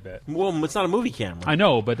light, I bet. Well, it's not a movie camera. I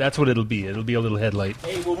know, but that's what it'll be. It'll be a little headlight.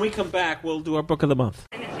 Hey, when we come back, we'll do our book of the month.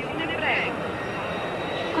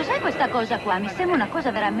 Cos'è questa cosa qua? Mi sembra una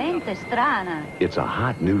cosa veramente strana. It's a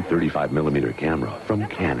hot new 35mm camera from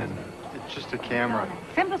Canon. It's just a camera.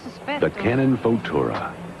 Sembra sospetto. The Canon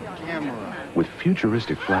Photora. Camera. With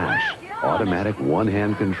futuristic flash, automatic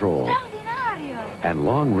one-hand control, and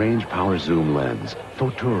long-range power zoom lens.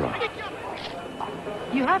 Photora.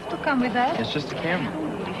 You have to come with us. It's just a camera.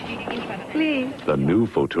 Please. The new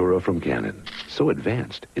Photora from Canon. So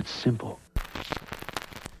advanced, it's simple.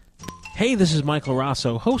 Hey, this is Michael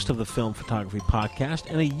Rosso, host of the Film Photography Podcast,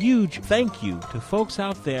 and a huge thank you to folks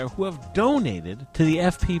out there who have donated to the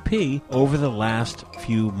FPP over the last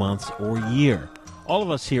few months or year. All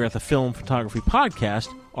of us here at the Film Photography Podcast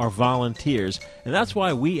are volunteers, and that's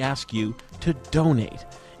why we ask you to donate.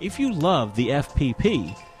 If you love the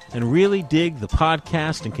FPP and really dig the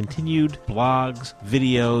podcast and continued blogs,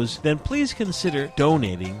 videos, then please consider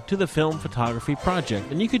donating to the Film Photography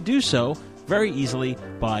Project. And you could do so very easily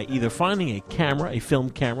by either finding a film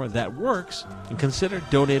camera that works and consider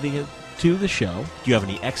donating it to the show. Do you have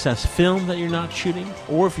any excess film that you're not shooting?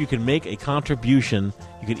 Or if you can make a contribution,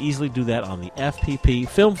 you can easily do that on the FPP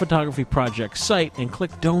Film Photography Project site and click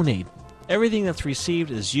donate. Everything that's received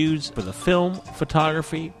is used for the Film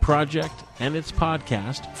Photography Project and its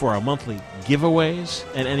podcast, for our monthly giveaways,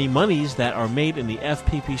 and any monies that are made in the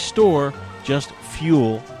FPP store just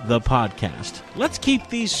fuel the podcast. Let's keep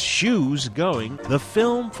these shoes going. The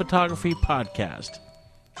Film Photography Podcast.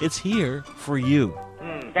 It's here for you.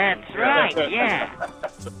 That's right, yeah.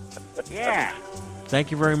 Yeah.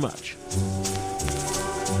 Thank you very much.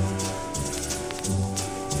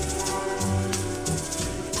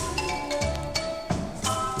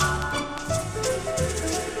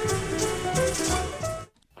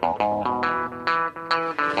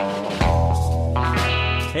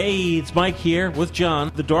 Hey, it's Mike here with John.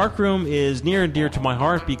 The Darkroom is near and dear to my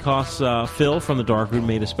heart because Phil from The Darkroom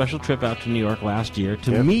made a special trip out to New York last year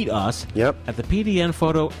to meet us at the PDN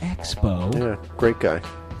Photo Expo. Yeah, great guy.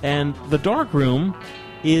 And The Darkroom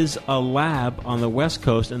is a lab on the West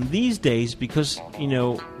Coast, and these days, because, you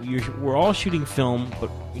know, we're all shooting film,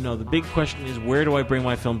 but, you know, the big question is, where do I bring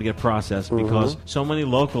my film to get processed? Because so many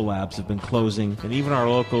local labs have been closing, and even our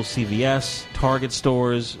local CVS, Target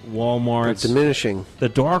stores, Walmart, diminishing. The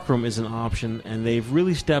Darkroom is an option, and they've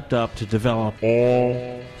really stepped up to develop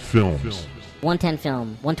all films. 110 film,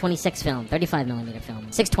 126 film, 35mm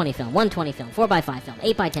film, 620 film, 120 film, 4x5 film,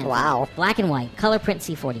 8x10 film, black and white, color print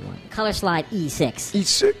C41, color slide E6.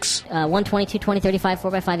 E6. 120, 220, 35,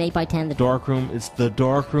 4x5, 8x10. The Darkroom, it's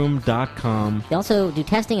thedarkroom.com. They also do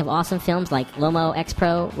testing of awesome films like Lomo,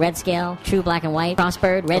 X-Pro, Red Scale, True Black and White,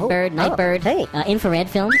 Crossbird, Redbird, Nightbird, infrared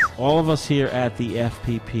films. All of us here at the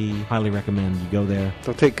FPP highly recommend you go there.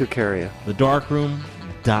 They'll take good care of you.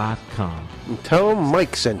 thedarkroom.com. And tell them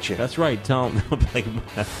Mike sent you. That's right. Tell them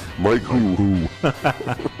Mike who?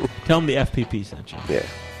 Tell them the FPP sent you. Yeah.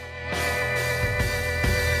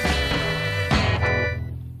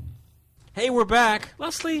 Hey, we're back.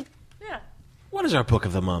 Leslie? Yeah. What is our book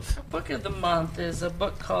of the month? Our book of the month is a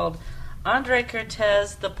book called Andre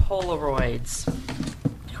Cortez, The Polaroids.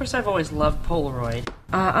 course, I've always loved Polaroid.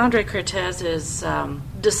 Andre Cortez is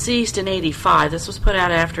deceased in 85. This was put out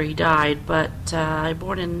after he died, but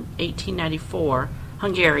born in 1894,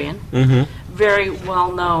 Hungarian. Mm-hmm. Very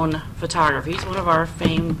well-known photographer. He's one of our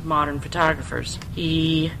famed modern photographers.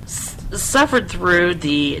 He suffered through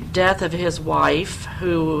the death of his wife,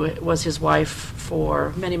 who was his wife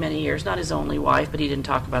for many, many years. Not his only wife, but he didn't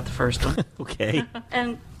talk about the first one. Okay.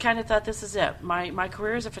 And kind of thought, this is it. My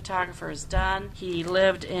career as a photographer is done. He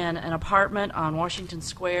lived in an apartment on Washington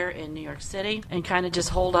Square in New York City and kind of just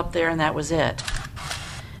holed up there, and that was it.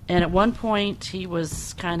 And at one point, he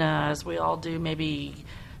was kind of, as we all do, maybe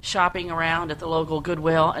shopping around at the local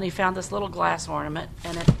Goodwill, and he found this little glass ornament,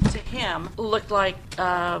 and it, to him, looked like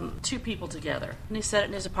two people together. And he set it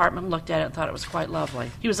in his apartment, looked at it, and thought it was quite lovely.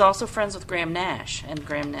 He was also friends with Graham Nash and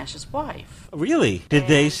Graham Nash's wife. Really? Did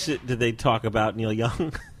they talk about Neil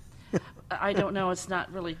Young? I don't know. It's not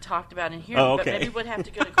really talked about in here, Oh, but okay. maybe we'd have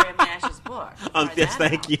to go to Graham Nash's book. Yes,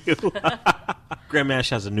 thank you. Graham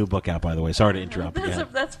Nash has a new book out, by the way. Sorry to interrupt again.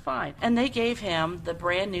 That's fine. And they gave him the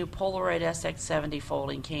brand new Polaroid SX70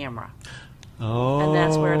 folding camera. Oh. And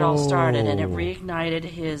that's where it all started, and it reignited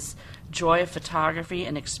his joy of photography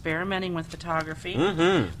and experimenting with photography.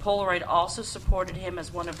 Mm-hmm. Polaroid also supported him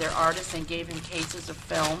as one of their artists and gave him cases of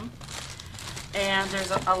film. And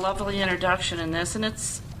there's a lovely introduction in this, and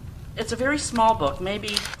it's a very small book,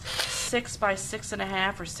 maybe 6 by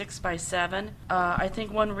 6.5 or 6 by 7. I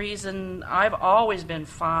think one reason I've always been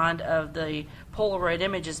fond of the Polaroid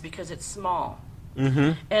image is because it's small.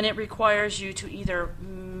 Mm-hmm. And it requires you to either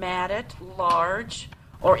mat it large,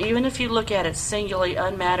 or even if you look at it singularly,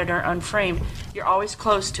 unmatted or unframed, you're always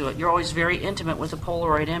close to it. You're always very intimate with a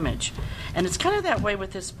Polaroid image. And it's kind of that way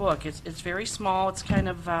with this book. It's very small. It's kind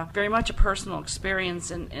of very much a personal experience,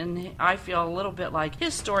 and I feel a little bit like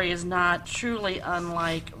his story is not truly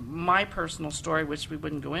unlike my personal story, which we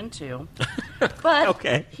wouldn't go into. But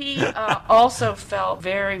okay. He also felt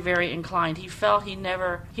very, very inclined. He felt he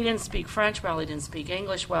didn't speak French well, he didn't speak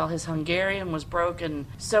English well, his Hungarian was broken,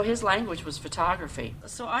 so his language was photography.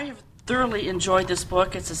 So I have thoroughly enjoyed this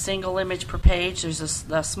book. It's a single image per page. There's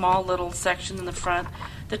a small little section in the front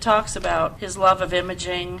that talks about his love of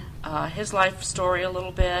imaging, his life story a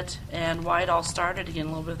little bit, and why it all started, again, a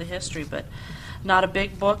little bit of the history, but not a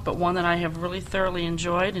big book, but one that I have really thoroughly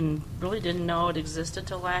enjoyed and really didn't know it existed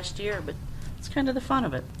till last year, but it's kind of the fun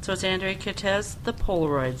of it. So it's Andre Cortez, The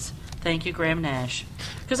Polaroids. Thank you, Graham Nash,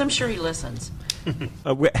 because I'm sure he listens.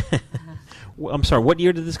 I'm sorry, what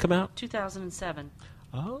year did this come out? 2007.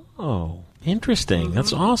 Oh, interesting. Mm-hmm.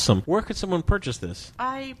 That's awesome. Where could someone purchase this?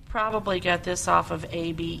 I probably got this off of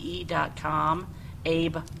abe.com,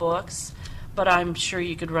 Abe Books, but I'm sure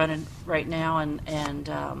you could run it right now and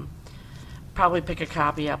probably pick a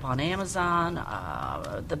copy up on Amazon,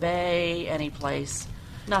 the Bay, any place.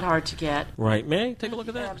 Not hard to get. Right. May I take a look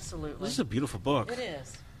at that? Absolutely. This is a beautiful book. It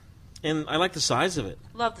is. And I like the size of it.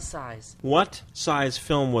 Love the size. What size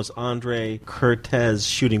film was Andre Cortez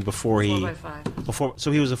shooting before he... 4x5.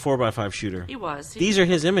 So he was a 4x5 shooter. He was. These are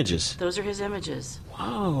his images. Those are his images.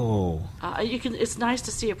 Whoa. It's nice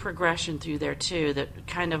to see a progression through there, too, that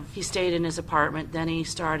kind of, he stayed in his apartment, then he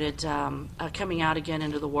started coming out again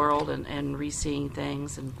into the world and re-seeing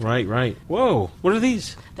things. And Right. Whoa. What are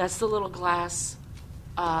these? that's the little glass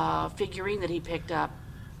figurine that he picked up.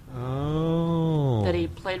 Oh. That he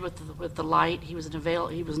played with the light. He was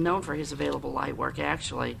known for his available light work,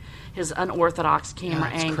 actually. His unorthodox camera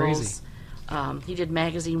angles. Crazy. He did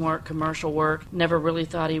magazine work, commercial work. Never really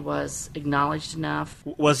thought he was acknowledged enough.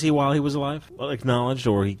 Was he while he was alive? Well, acknowledged,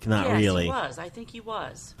 or he not Yes, really? he was. I think he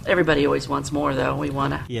was. Everybody always wants more, though. We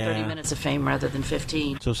want 30 Yeah. minutes of fame rather than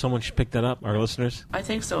 15. So someone should pick that up, our listeners? I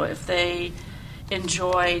think so. If they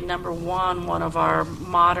enjoy, number one of our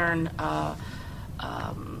modern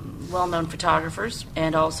well-known photographers,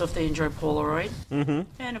 and also if they enjoy Polaroid, Mm-hmm.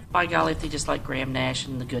 and if, by golly, if they just like Graham Nash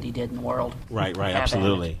and the good he did in the world. Right, have at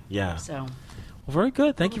absolutely. it. Yeah. So, Well, very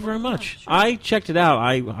good. Thank you very much. I checked it out.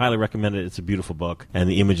 I highly recommend it. It's a beautiful book, and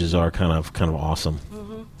the images are kind of awesome.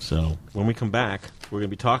 Mhm. So when we come back, we're going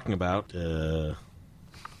to be talking about... We'll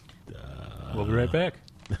be right back.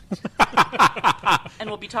 and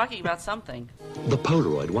we'll be talking about something. The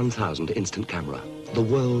Polaroid 1000 instant camera, the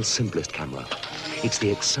world's simplest camera. It's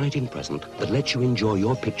the exciting present that lets you enjoy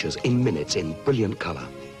your pictures in minutes in brilliant color.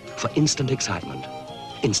 For instant excitement,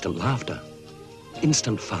 instant laughter,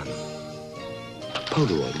 instant fun.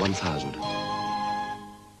 Polaroid 1000.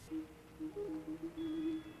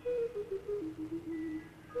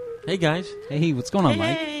 Hey, guys. Hey, what's going on,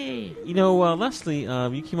 Mike? Hey! You know, Leslie,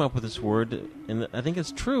 you came up with this word, and I think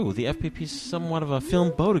it's true. The FPP is somewhat of a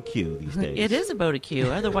film bodicue these days. It is a bodicue,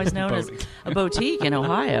 otherwise known as a boutique in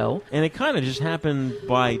Ohio. And it kind of just happened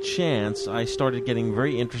by chance. I started getting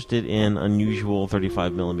very interested in unusual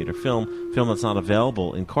 35mm film that's not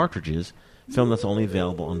available in cartridges, film that's only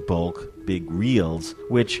available on bulk, big reels,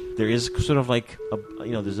 which there is sort of like,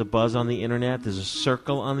 there's a buzz on the internet, there's a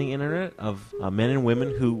circle on the internet of men and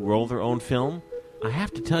women who roll their own film. I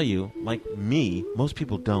have to tell you, like me, most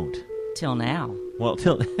people don't. Till now. Well,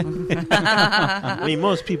 I mean,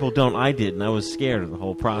 most people don't. I didn't. I was scared of the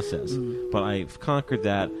whole process. But I've conquered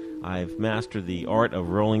that. I've mastered the art of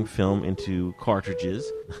rolling film into cartridges,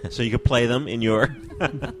 so you can play them in your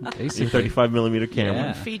 35mm camera.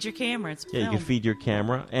 Yeah. Feed your camera. It's you film. can feed your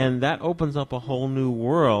camera, and that opens up a whole new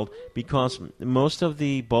world because most of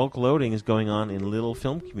the bulk loading is going on in little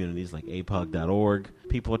film communities like apug.org.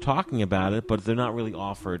 People are talking about it, but they're not really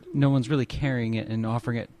offered. No one's really carrying it and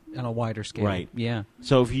offering it on a wider scale. Right. Yeah.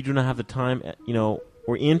 So if you do not have the time,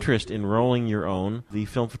 or interest in rolling your own, the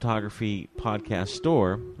Film Photography Podcast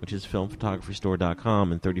Store, which is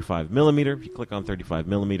filmphotographystore.com, and 35mm. If you click on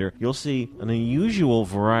 35mm, you'll see an unusual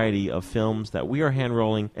variety of films that we are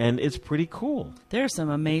hand-rolling, and it's pretty cool. There are some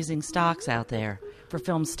amazing stocks out there for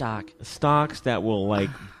film stock. Stocks that will,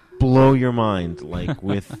 blow your mind,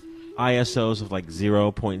 with ISOs of,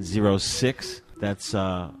 0.06. That's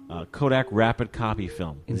Kodak Rapid Copy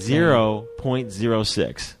film. Insane.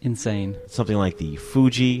 0.06. Insane. Something like the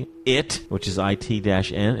Fuji IT, which is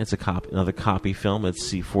IT-N. It's another copy film. It's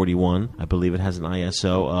C41. I believe it has an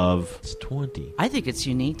ISO of 20. I think it's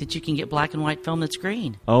unique that you can get black and white film that's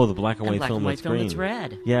green. Oh, the black and white film that's green. That's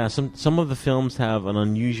red. Yeah, some of the films have an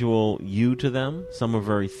unusual hue to them. Some are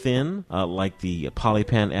very thin, like the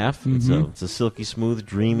Polypan F. Mm-hmm. It's a silky smooth,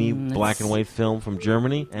 dreamy black and white film from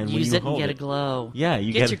Germany. And use when it and get a glow. Yeah,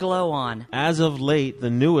 you get your glow on. As of late, the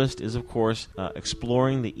newest is, of course,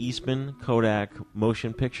 exploring the Eastman Kodak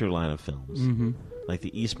motion picture line of films, like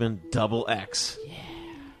the Eastman XX. Yeah.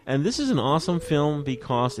 And this is an awesome film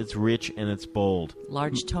because it's rich and it's bold.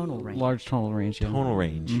 Large tonal range. Large tonal range, yeah. Tonal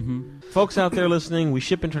range. Folks out there listening, we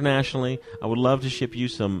ship internationally. I would love to ship you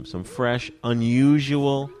some fresh,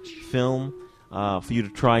 unusual film for you to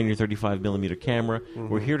try in your 35mm camera.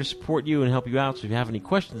 We're here to support you and help you out, so if you have any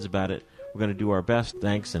questions about it, we're going to do our best.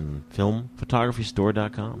 Thanks, and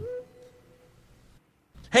filmphotographystore.com.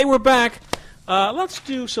 Hey, we're back. Let's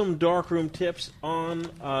do some darkroom tips on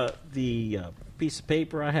the piece of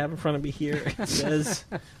paper I have in front of me here. It says,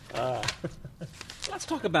 let's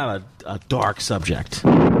talk about a dark subject.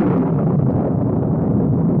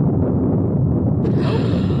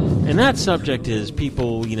 And that subject is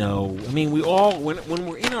people, we all, when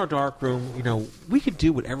we're in our darkroom, we could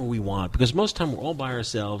do whatever we want because most of the time we're all by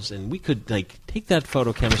ourselves and we could, take that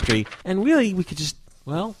photochemistry and really we could just,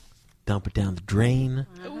 dump it down the drain,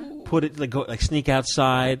 put it, sneak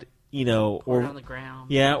outside, or on the ground.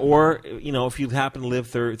 Yeah, or, if you happen to live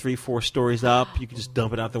 3-4 stories up, you could just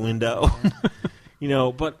dump it out the window.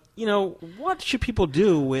 But what should people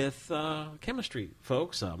do with chemistry,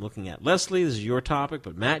 folks? I'm looking at Leslie. This is your topic,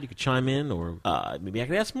 but Matt, you could chime in, or maybe I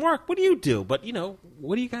could ask Mark. What do you do? But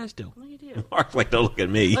what do you guys do? What do you do? Mark's don't look at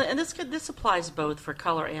me. And this applies both for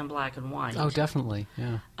color and black and white. Oh, definitely.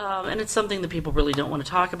 Yeah. And it's something that people really don't want to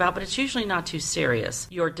talk about, but it's usually not too serious.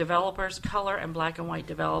 Your developers, color and black and white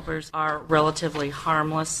developers, are relatively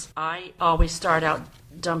harmless. I always start out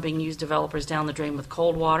dumping used developers down the drain with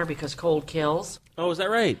cold water because cold kills. Oh, is that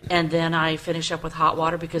right? And then I finish up with hot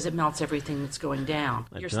water because it melts everything that's going down.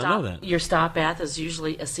 I did not know that. Your stop bath is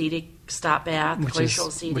usually acetic stop bath, glacial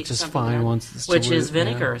acetic, which is fine once it's which is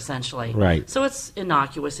vinegar essentially. Right. So it's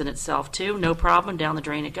innocuous in itself too. No problem. Down the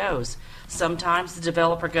drain it goes. Sometimes the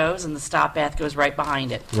developer goes and the stop bath goes right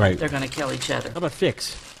behind it. Right. They're going to kill each other. How about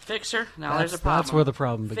Fix? Fixer? No, there's a problem. That's where the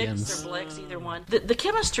problem begins. Fix or Blix, either one. The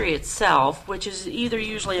chemistry itself, which is either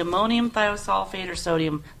usually ammonium thiosulfate or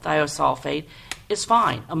sodium thiosulfate, is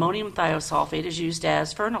fine. Ammonium thiosulfate is used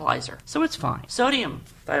as fertilizer, so it's fine. Sodium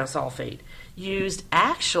thiosulfate, used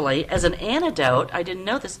actually as an antidote, I didn't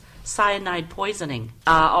know this, cyanide poisoning.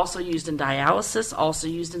 Also used in dialysis, also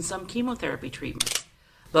used in some chemotherapy treatments.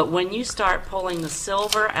 But when you start pulling the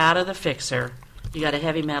silver out of the fixer, you got a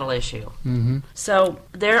heavy metal issue. Mm-hmm. So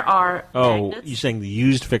there are magnets. You're saying the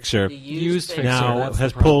used fixer, The used fixer now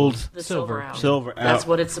has pulled the silver out. Silver out. That's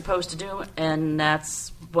what it's supposed to do, and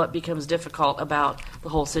that's what becomes difficult about the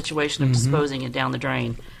whole situation of disposing it down the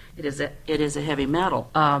drain. It is a heavy metal.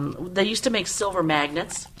 They used to make silver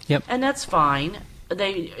magnets, and that's fine.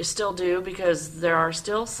 They still do because there are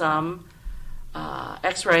still some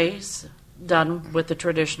X-rays done with the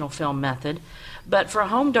traditional film method. But for a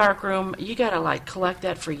home darkroom, you got to like collect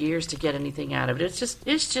that for years to get anything out of it.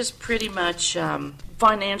 It's just pretty much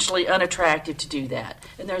financially unattractive to do that.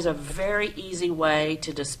 And there's a very easy way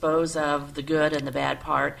to dispose of the good and the bad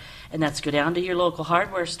part, and that's go down to your local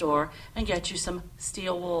hardware store and get you some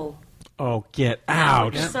steel wool. Oh, get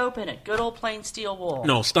out. Put soap in it. Good old plain steel wool.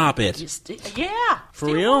 No, stop it. Yeah. For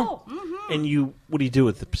steel real? Wool. Mm-hmm. And what do you do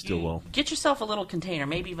with the steel wool? Get yourself a little container,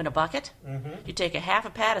 maybe even a bucket. You take a half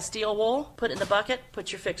a pad of steel wool, put it in the bucket,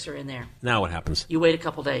 put your fixer in there. Now what happens? You wait a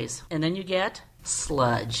couple days, and then you get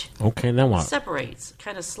sludge. Okay, now what? Separates,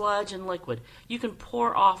 kind of sludge and liquid. You can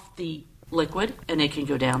pour off the liquid, and it can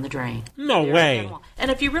go down the drain. No way. And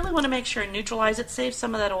if you really want to make sure and neutralize it, save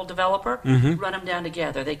some of that old developer, run them down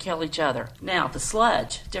together. They kill each other. Now, the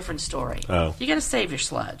sludge, different story. Oh. You got to save your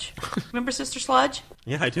sludge. Remember Sister Sludge?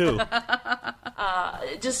 Yeah, I do.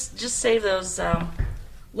 Just save those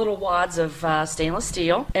little wads of stainless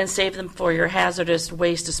steel and save them for your hazardous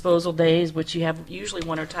waste disposal days, which you have usually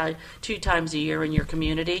 1 or 2 times a year in your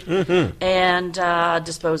community, and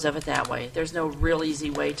dispose of it that way. There's no real easy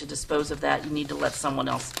way to dispose of that. You need to let someone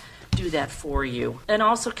else do that for you. And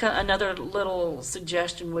also another little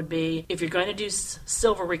suggestion would be if you're going to do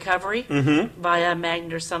silver recovery via a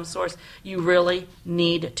magnet or some source, you really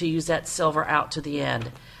need to use that silver out to the end.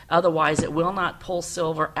 Otherwise, it will not pull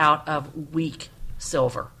silver out of weak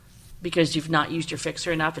silver because you've not used your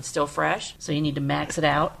fixer enough. It's still fresh, so you need to max it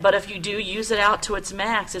out. But if you do use it out to its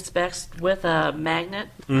max, it's best with a magnet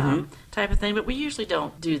type of thing, but we usually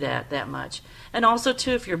don't do that much. And also,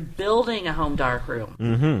 too, if you're building a home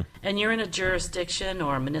darkroom and you're in a jurisdiction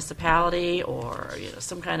or a municipality or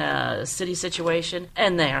some kind of city situation,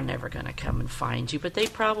 and they are never going to come and find you, but they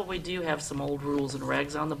probably do have some old rules and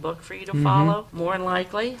regs on the book for you to follow, more than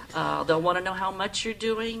likely. They'll want to know how much you're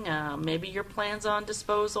doing, maybe your plans on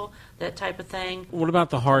disposal, that type of thing. What about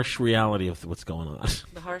the harsh reality of what's going on?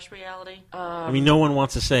 The harsh reality? I mean, no one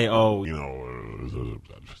wants to say,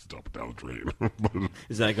 just dump it down the drain.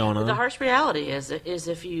 Is that going on? The harsh reality is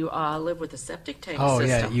if you live with a septic tank system.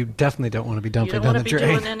 Yeah, you definitely don't want to be dumping down the drain. You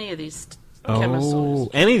don't want to be doing any of these chemistries.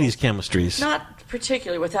 Any of these chemistries? Not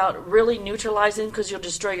particularly, without really neutralizing, because you'll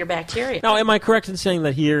destroy your bacteria. Now, am I correct in saying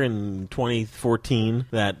that here in 2014,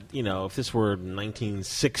 that if this were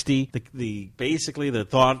 1960, basically the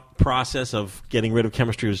thought process of getting rid of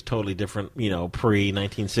chemistry was totally different? Pre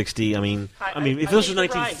 1960. I mean, if this was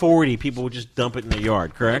 1940, people would just dump it in their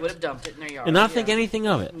yard. Correct? They would have dumped it in their yard and not think anything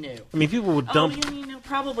of it. No. I mean, people would dump.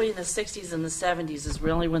 Probably in the 60s and the 70s is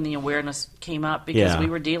really when the awareness came up, because we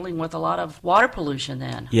were dealing with a lot of water pollution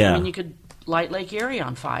then. Yeah. I mean, you could light Lake Erie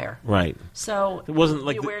on fire. Right. So it wasn't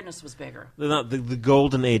like the awareness was bigger. The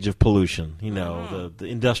golden age of pollution,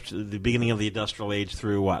 the beginning of the industrial age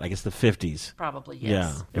through what? I guess the 50s. Probably,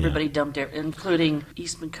 yes. Yeah. Everybody dumped it, including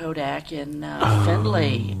Eastman Kodak and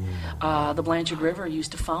Findlay. The Blanchard River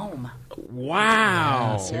used to foam.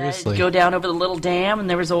 Wow. Yeah, seriously. Go down over the little dam, and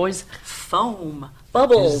there was always foam.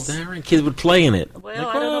 Bubbles. Kids would play in it. Well,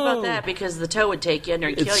 I don't know about that, because the tow would take you in there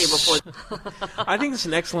and kill you before. I think it's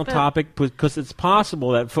an excellent topic, because it's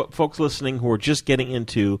possible that folks listening who are just getting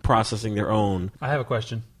into processing their own. I have a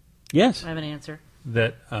question. Yes. I have an answer.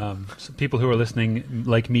 That some people who are listening,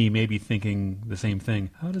 like me, may be thinking the same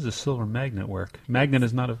thing. How does a silver magnet work?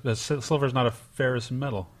 Silver is not a ferrous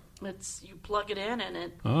metal. You plug it in and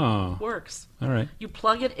it works. All right. You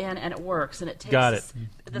plug it in and it works, and it takes. Got it.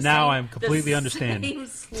 Now I'm completely understanding. The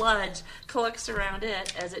same sludge collects around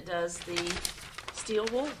it as it does the steel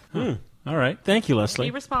wool. All right. Thank you, Leslie.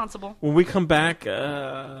 Be responsible. When we come back,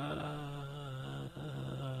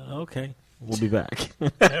 okay. We'll be back. Be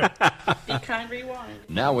kind, rewind.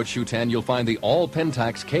 Now at Shutan, you'll find the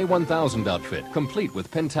all-Pentax K1000 outfit, complete with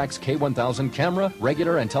Pentax K1000 camera,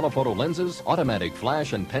 regular and telephoto lenses, automatic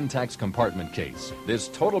flash, and Pentax compartment case. This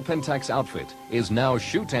total Pentax outfit is now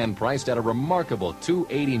Shutan priced at a remarkable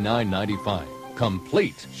 $289.95.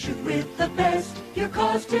 Complete. Shoot with the best, your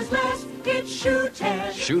cost is less. It's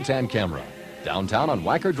Shutan. Shutan camera. Downtown on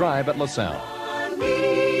Wacker Drive at LaSalle.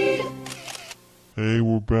 Hey,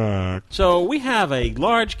 we're back. So we have a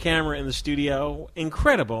large camera in the studio.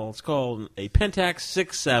 Incredible. It's called a Pentax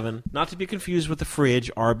 6.7, not to be confused with the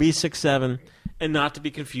Fridge RB67, and not to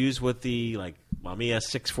be confused with the Mamiya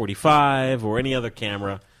 645 or any other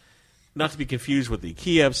camera. Not to be confused with the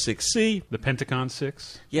Kiev 6C. The Pentacon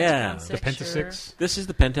 6? Yeah. The Penta 6? This is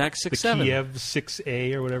the Pentax 6.7. The Kiev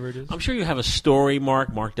 6A or whatever it is? I'm sure you have a story,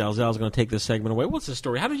 Mark. Mark Dalzell is going to take this segment away. What's the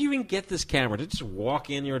story? How did you even get this camera? Did it just walk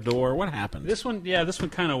in your door? What happened? This one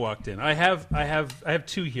kind of walked in. I have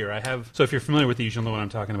two here. So if you're familiar with these, you'll know what I'm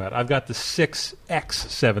talking about. I've got the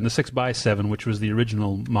 6X7, the 6x7, which was the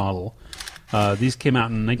original model. These came out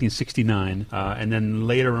in 1969, and then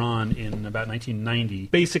later on in about 1990,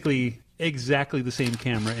 basically exactly the same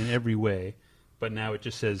camera in every way, but now it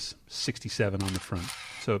just says 67 on the front.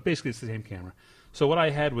 So basically it's the same camera. So what I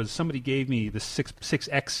had was somebody gave me the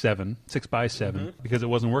 6x7, 6x7, because it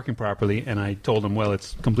wasn't working properly, and I told him, well,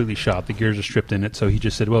 it's completely shot. The gears are stripped in it, so he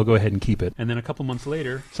just said, well, go ahead and keep it. And then a couple months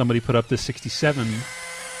later, somebody put up this 67.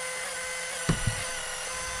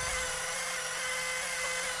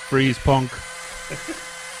 Freeze, punk.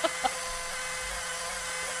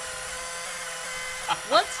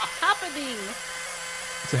 What's happening?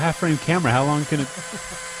 It's a half-frame camera. How long can it...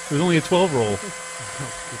 It was only a 12-roll.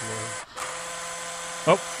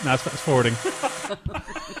 Oh, now it's fast-forwarding.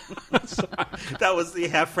 That was the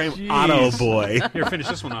half-frame auto boy. Here, finish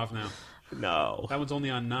this one off now. No. That one's only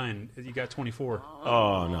on 9. You got 24.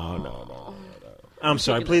 Oh, no. I'm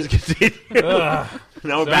sorry. Please continue. Now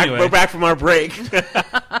we're back. Anyway. We're back from our break.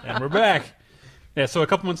 And we're back. Yeah, so a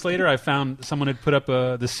couple months later, I found someone had put up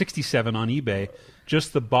the 67 on eBay,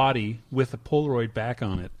 just the body with a Polaroid back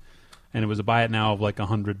on it. And it was a buy it now of like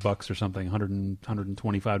 $100 or something,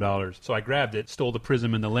 $125. So I grabbed it, stole the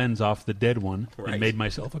prism and the lens off the dead one, and made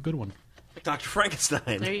myself a good one. Dr.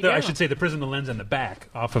 Frankenstein. There you go. I should say the prism, the lens, and the back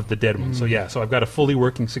off of the dead one. So yeah, so I've got a fully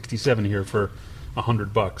working 67 here for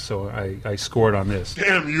 $100. So I scored on this.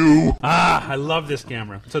 Damn you! I love this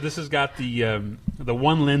camera. So this has got the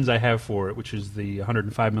one lens I have for it, which is the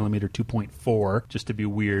 105mm 2.4, just to be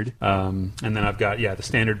weird. And then I've got the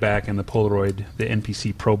standard back and the Polaroid, the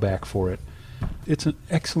NPC Pro back for it. It's an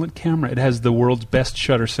excellent camera. It has the world's best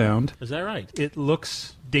shutter sound. Is that right? It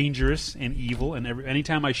looks dangerous and evil, and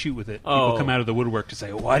anytime I shoot with it, people come out of the woodwork to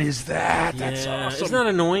say, "What is that? That's awesome." Isn't that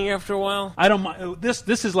annoying after a while? I don't mind.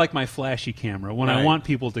 This is like my flashy camera. When I want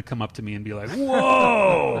people to come up to me and be like,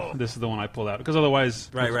 "Whoa!" This is the one I pulled out, because otherwise,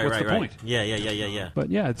 what's the point? Yeah. But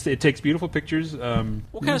yeah, it takes beautiful pictures.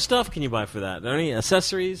 What kind of stuff can you buy for that? Are there any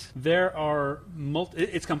accessories? There are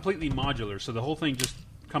it's completely modular, so the whole thing just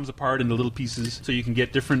comes apart into little pieces, so you can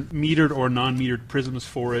get different metered or non-metered prisms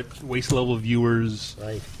for it, waist level viewers,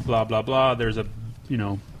 blah blah blah. There's a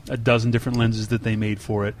dozen different lenses that they made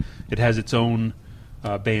for it. It has its own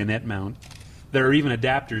bayonet mount. There are even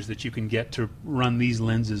adapters that you can get to run these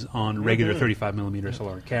lenses on regular 35mm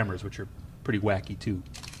SLR cameras, which are pretty wacky too.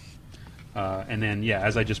 And then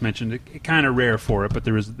as I just mentioned, it kind of rare for it, but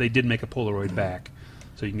they did make a Polaroid back,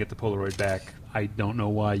 so you can get the Polaroid back. I don't know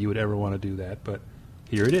why you would ever want to do that, but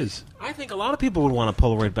here it is. I think a lot of people would want a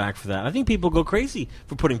Polaroid back for that. I think people go crazy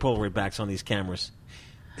for putting Polaroid backs on these cameras.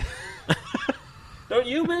 Don't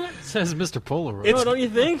you, Matt? Says Mr. Polaroid. No, don't you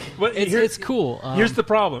think? Well, it's cool. Here's the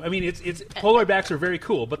problem. I mean, it's Polaroid backs are very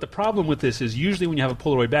cool, but the problem with this is usually when you have a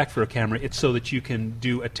Polaroid back for a camera, it's so that you can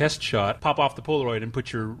do a test shot, pop off the Polaroid, and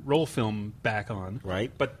put your roll film back on.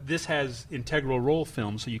 Right. But this has integral roll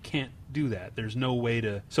film, so you can't do that. There's no way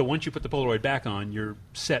to... So once you put the Polaroid back on, you're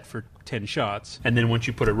set for 10 shots, and then once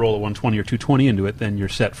you put a roll of 120 or 220 into it, then you're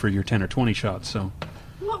set for your 10 or 20 shots. So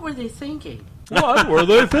what were they thinking? What were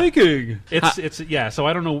they thinking? So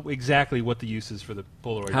I don't know exactly what the use is for the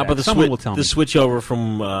Polaroid. How about the switch over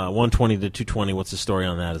from 120 to 220? What's the story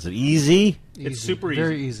on that? Is it easy? It's super easy.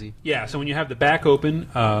 Very easy. Yeah, so when you have the back open,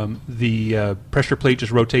 the pressure plate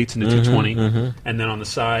just rotates into 220, and then on the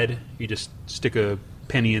side, you just stick a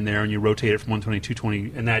penny in there and you rotate it from 120 to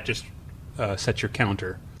 220, and that just sets your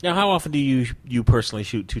counter. Now, how often do you personally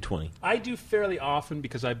shoot 220? I do fairly often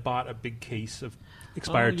because I bought a big case of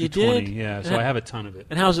expired 220. Did? Yeah, so I have a ton of it.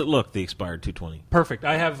 And how's it look, the expired 220? Perfect.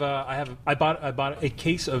 I bought a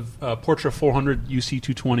case of Portra 400 UC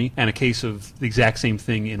 220 and a case of the exact same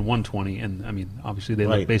thing in 120, and I mean obviously they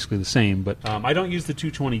look basically the same, but I don't use the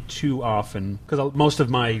 220 too often because most of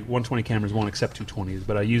my 120 cameras won't accept 220s,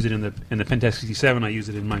 but I use it in the Pentax 67. I use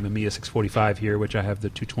it in my Mamiya 645 here, which I have the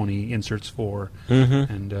 220 inserts for,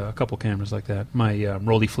 and a couple cameras like that. My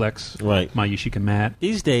Rolleiflex, my Yashica Mat.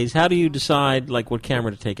 These days, how do you decide what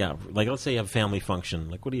camera to take out? Like, let's say you have a family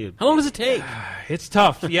function. How long does it take? It's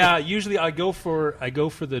tough. Yeah, usually I go for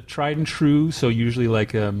the tried and true. So usually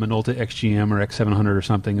like a Minolta XGM or X700 or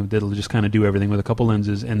something that'll just kind of do everything with a couple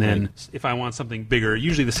lenses. And then if I want something bigger,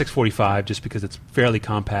 usually the 645, just because it's fairly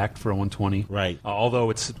compact for a 120. Right.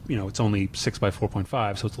 Although it's only 6 by 4.5, so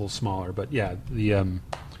it's a little smaller. But yeah, the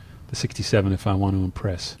 67 if I want to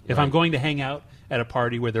impress. If I'm going to hang out at a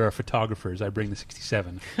party where there are photographers, I bring the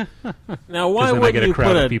 67. Now, why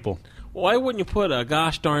Why wouldn't you put a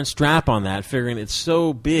gosh darn strap on that, figuring it's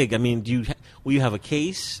so big? I mean, will you have a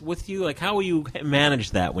case with you? Like, how will you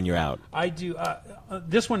manage that when you're out? I do.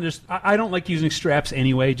 This one I don't like using straps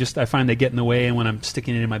anyway. Just I find they get in the way, and when I'm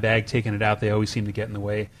sticking it in my bag, taking it out, they always seem to get in the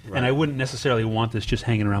way. Right. And I wouldn't necessarily want this just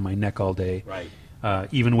hanging around my neck all day. Right.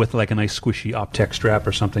 Even with like a nice squishy Optech strap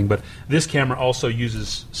or something. But this camera also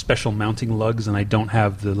uses special mounting lugs, and I don't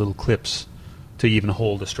have the little clips to even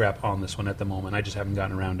hold a strap on this one at the moment. I just haven't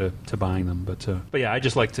gotten around to buying them. But yeah, I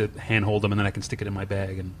just like to hand hold them, and then I can stick it in my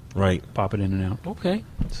bag and pop it in and out. Okay.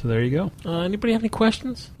 So there you go. Anybody have any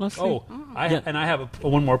questions? I have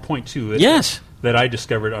one more point too. That I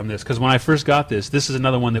discovered on this, because when I first got this is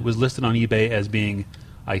another one that was listed on eBay as being,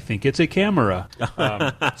 I think it's a camera.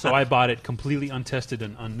 So I bought it completely untested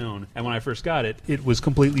and unknown. And when I first got it, it was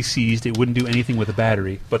completely seized. It wouldn't do anything with a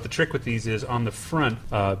battery. But the trick with these is on the front,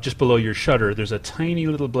 just below your shutter, there's a tiny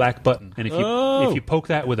little black button. And if you poke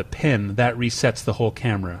that with a pen, that resets the whole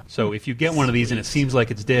camera. So if you get one of these and it seems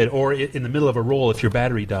like it's dead, or in the middle of a roll if your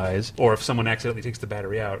battery dies, or if someone accidentally takes the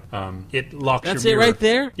battery out, it locks That's your mirror. it right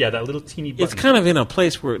there? Yeah, that little teeny button. It's kind of in a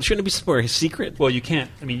place where, shouldn't it be somewhere secret? Well, you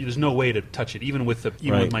can't. I mean, there's no way to touch it. Even with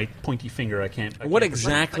with my pointy finger, I can't. What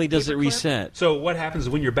exactly does it reset? So what happens is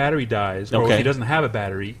when your battery dies, or if it doesn't have a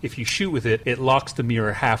battery, if you shoot with it, it locks the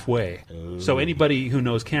mirror halfway. So anybody who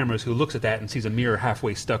knows cameras who looks at that and sees a mirror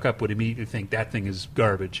halfway stuck up would immediately think that thing is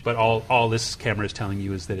garbage. But all this camera is telling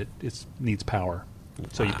you is that it needs power.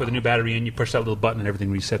 So you put the new battery in, you push that little button, and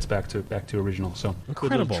everything resets back to original. So incredible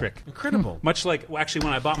good little trick. Incredible. Much like actually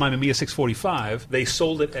when I bought my Mamiya 645, they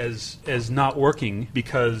sold it as not working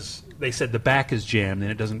because they said the back is jammed and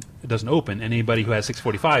it doesn't open. And anybody who has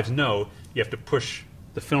 645s know you have to push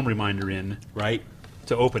the film reminder in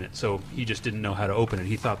to open it. So he just didn't know how to open it.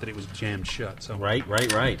 He thought that it was jammed shut. So right.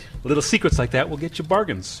 Little secrets like that will get you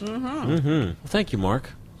bargains. Well, thank you, Mark.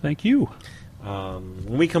 Thank you.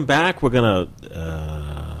 When we come back, we're gonna.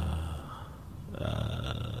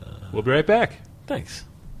 We'll be right back. Thanks.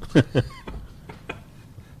 Got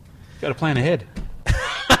to plan ahead.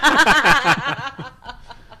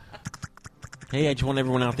 Hey, I just want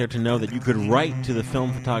everyone out there to know that you could write to the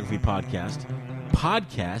Film Photography Podcast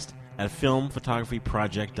at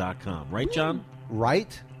filmphotographyproject.com. Right, John?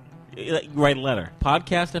 Right? Write a letter.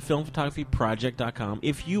 Podcast at filmphotographyproject.com.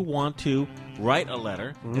 If you want to write a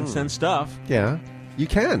letter and send stuff. Yeah, you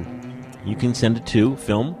can. You can send it to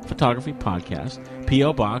Film Photography Podcast,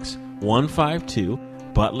 P.O. Box 152,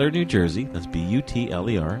 Butler, New Jersey. That's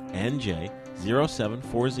Butler, NJ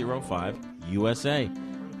 07405, USA.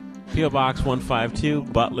 P.O. Box 152,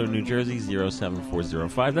 Butler, New Jersey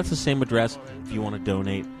 07405. That's the same address if you want to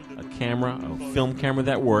donate a camera, a film camera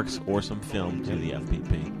that works, or some film to the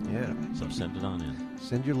FPP. Yeah. So send it on in.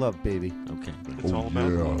 Send your love, baby. Okay. It's all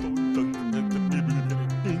about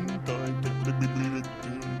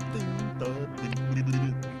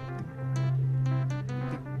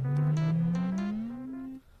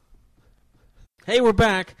Hey, we're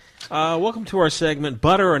back. Welcome to our segment,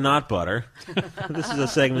 Butter or Not Butter. This is a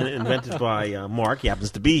segment invented by Mark. He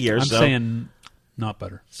happens to be here. I'm saying not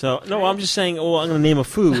butter. So, no, I'm just saying, I'm going to name a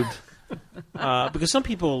food. Because some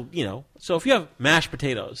people, so if you have mashed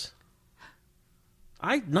potatoes,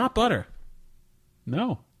 not butter.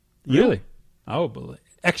 No. Really? Oh,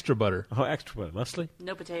 extra butter. Oh, extra butter. Leslie?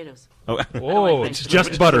 No potatoes. Oh, it's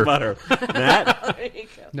just butter. Matt? There you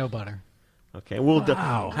go. No butter. Okay,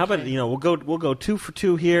 how about we'll go 2 for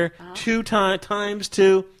 2 here. 2 times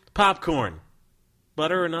 2 popcorn.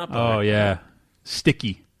 Butter or not butter? Oh yeah,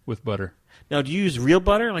 sticky with butter. Now, do you use real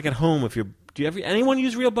butter? Like at home, anyone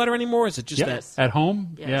use real butter anymore? Or is it just that at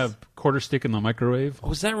home? Yes. Yeah, quarter stick in the microwave.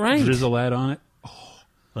 Oh, is that right? Drizzle that on it.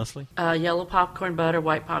 Leslie? Yellow popcorn butter,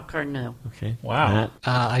 white popcorn, no. Okay. Wow. Matt?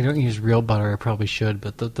 I don't use real butter. I probably should,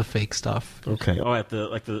 but the fake stuff. Okay. Oh, at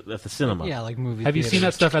the cinema. Yeah, like movie. Have you seen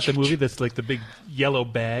that stuff at the movie? That's like the big yellow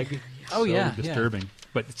bag. Oh yeah, disturbing.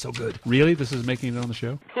 But it's so good. Really, this is making it on the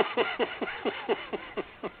show?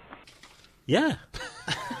 Yeah.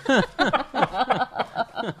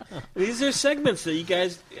 These are segments that you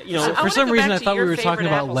guys, For some reason, I thought we were talking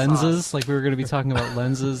about lenses. Like we were going to be talking about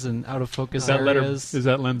lenses and out of focus areas. Is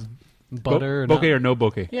that lens butter? Bokeh or no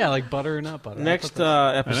bokeh? Yeah, like butter or not butter. Next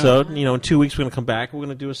episode, in 2 weeks, we're going to come back. We're going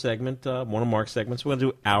to do a segment, one of Mark's segments. We're going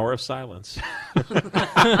to do Hour of Silence. We're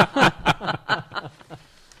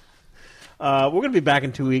going to be back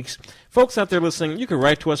in 2 weeks. Folks out there listening, you can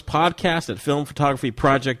write to us, podcast at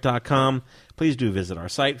filmphotographyproject.com. Please do visit our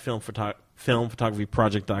site,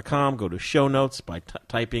 filmphotographyproject.com. Go to show notes by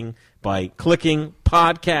clicking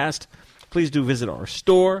podcast. Please do visit our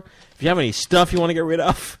store. If you have any stuff you want to get rid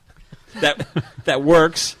of that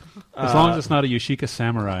works. As long as it's not a Yoshika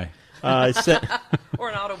Samurai. Or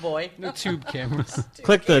an auto boy. No tube cameras.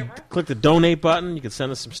 Click the donate button. You can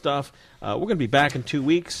send us some stuff. We're going to be back in 2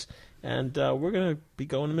 weeks, and we're going to be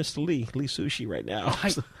going to Mr. Lee Sushi right now.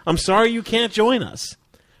 I'm sorry you can't join us,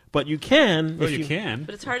 but you can. Well, you can.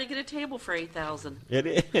 But it's hard to get a table for $8,000. It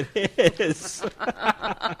is.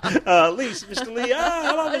 Mr. Lee.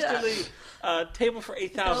 Hello, Mr. Lee. Table for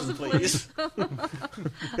 8,000, please.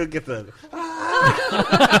 He'll get the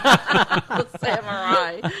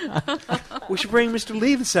samurai. We should bring Mr.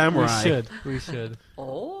 Lee the samurai. We should.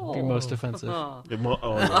 Oh, be most offensive. Maybe.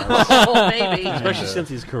 Especially since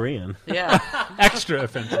he's Korean. Yeah. Extra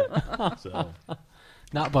offensive. So.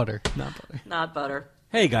 Not butter. Not butter.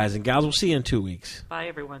 Hey, guys and gals, we'll see you in 2 weeks. Bye,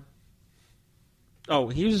 everyone. Oh,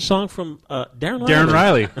 here's a song from Darren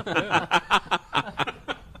Riley.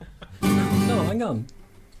 No, hang on.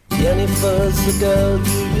 Jennifer's the girl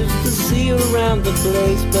you used to see around the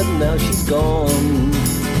place, but now she's gone.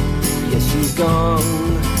 Yes, she's gone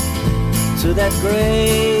to that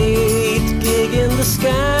great gig in the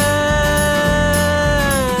sky.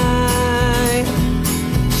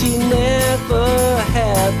 She never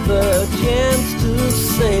had the chance to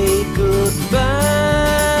say goodbye.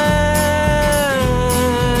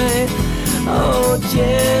 Oh,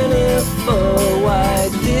 Jennifer, why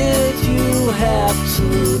did you have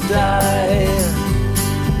to die?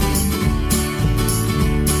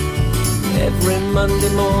 Every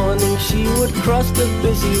Monday morning she would cross the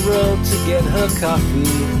busy road to get her coffee.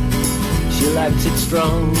 She liked it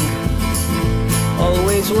strong,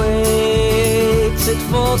 always waited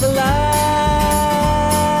for the light.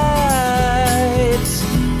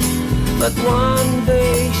 But one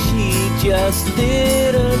day she just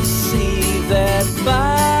didn't see that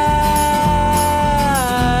bike.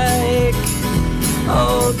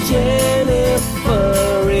 Oh,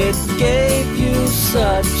 Jennifer, it gave you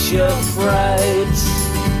such a fright.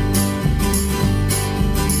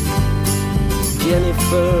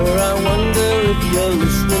 Jennifer, I wonder if you're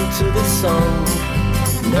listening to this song.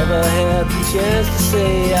 Never had the chance to say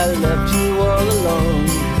I loved you all along.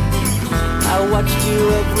 I watched you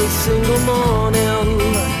every single morning.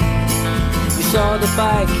 You saw the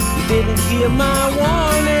bike, you didn't hear my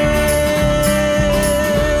warning.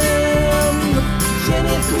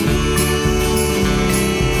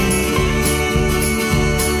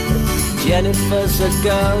 Jennifer's a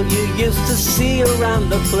girl you used to see around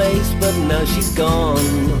the place, but now she's gone.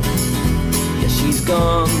 Yes, she's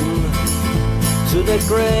gone to the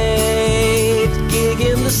great gig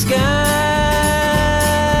in the sky.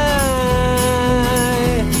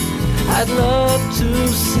 I'd love to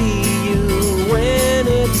see you when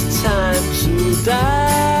it's time to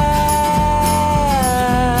die.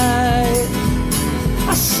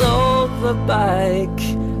 I sold the bike,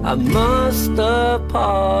 I must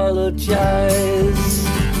apologize.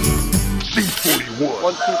 C41.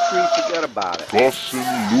 1, 2, 3, forget about it. Dawson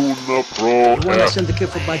Luna Pro You want to F. send the kid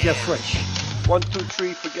by Jeff Fresh. 1, 2,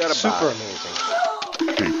 3, forget about Super it. amazing.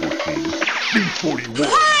 C41.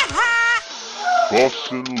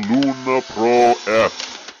 Dawson Luna Pro F.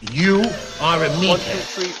 You are a meathead. 1, 2,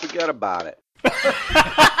 3, forget about it.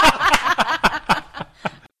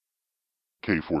 K14.